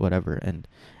trust or whatever,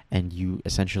 and you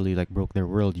essentially like broke their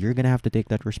world. You're gonna have to take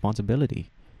that responsibility.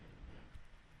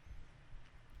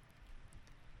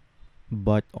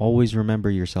 But always remember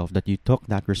yourself that you took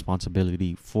that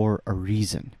responsibility for a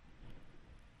reason.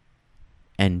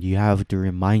 And you have to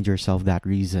remind yourself that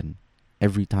reason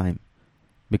every time.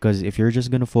 Because if you're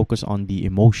just going to focus on the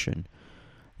emotion,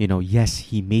 yes,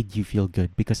 he made you feel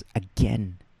good. Because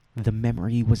again, the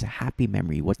memory was a happy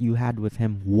memory. What you had with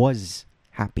him was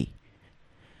happy.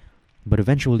 But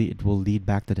eventually it will lead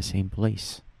back to the same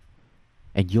place.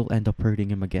 And you'll end up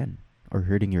hurting him again. Or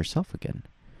hurting yourself again.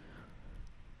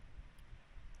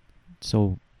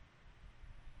 So,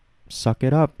 suck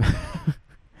it up.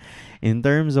 In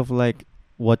terms of like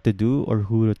what to do or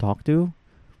who to talk to,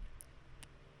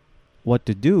 what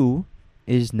to do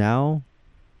is now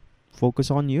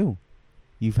focus on you.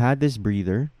 You've had this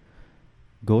breather.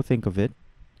 Go think of it.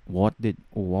 What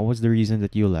was the reason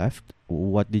that you left?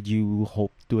 What did you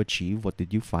hope to achieve? What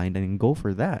did you find? And go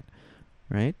for that,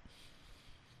 right?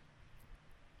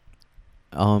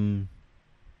 Um,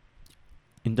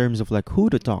 in terms of like who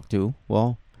to talk to,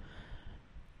 well,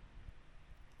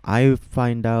 I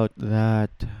find out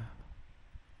that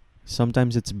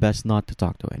sometimes it's best not to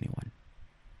talk to anyone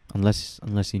unless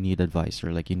you need advice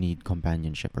or like you need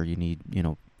companionship or you need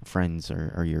friends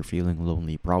or you're feeling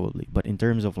lonely probably. But in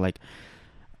terms of like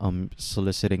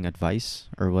soliciting advice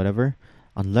or whatever,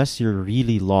 unless you're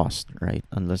really lost, right?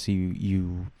 Unless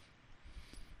you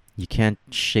can't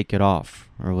shake it off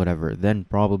or whatever, then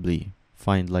probably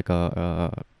find like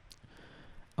a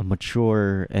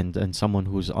mature and someone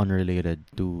who's unrelated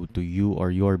to you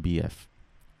or your BF,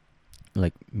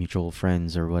 like mutual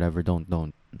friends or whatever. Don't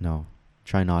no,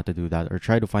 try not to do that, or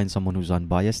try to find someone who's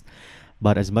unbiased.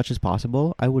 But as much as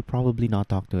possible, I would probably not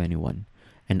talk to anyone,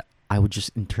 and I would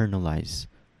just internalize.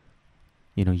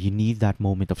 You need that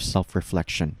moment of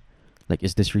self-reflection. Like,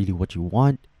 is this really what you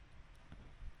want?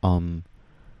 um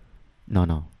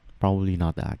no, probably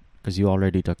not that, because you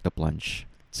already took the plunge.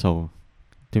 So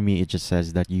to me, it just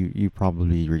says that you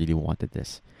probably really wanted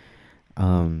this.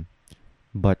 um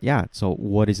But yeah, so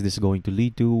what is this going to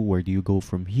lead to? Where do you go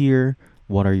from here?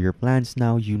 What are your plans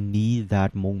now? You need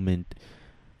that moment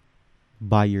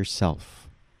by yourself,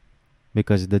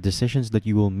 because the decisions that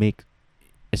you will make,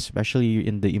 especially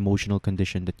in the emotional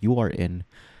condition that you are in,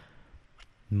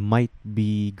 might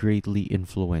be greatly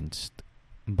influenced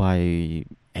by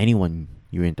anyone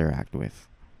you interact with.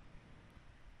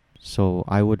 So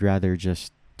I would rather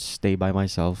just stay by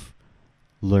myself,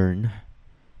 learn,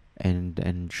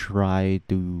 and try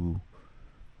to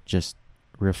just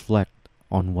reflect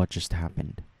on what just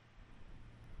happened.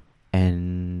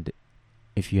 And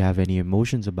if you have any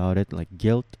emotions about it, like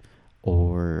guilt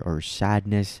or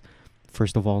sadness,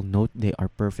 first of all, note they are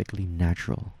perfectly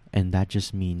natural, and that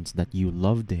just means that you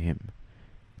loved him,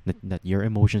 that your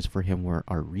emotions for him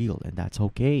are real, and that's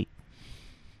okay.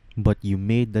 But you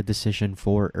made the decision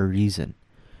for a reason,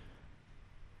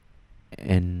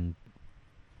 and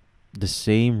the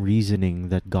same reasoning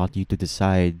that got you to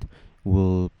decide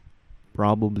will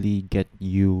probably get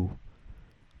you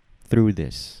through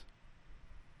this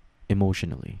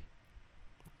emotionally.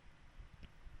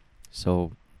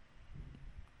 So,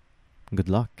 good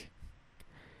luck.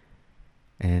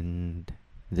 And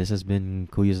this has been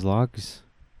Kuya's Logs.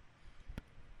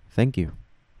 Thank you.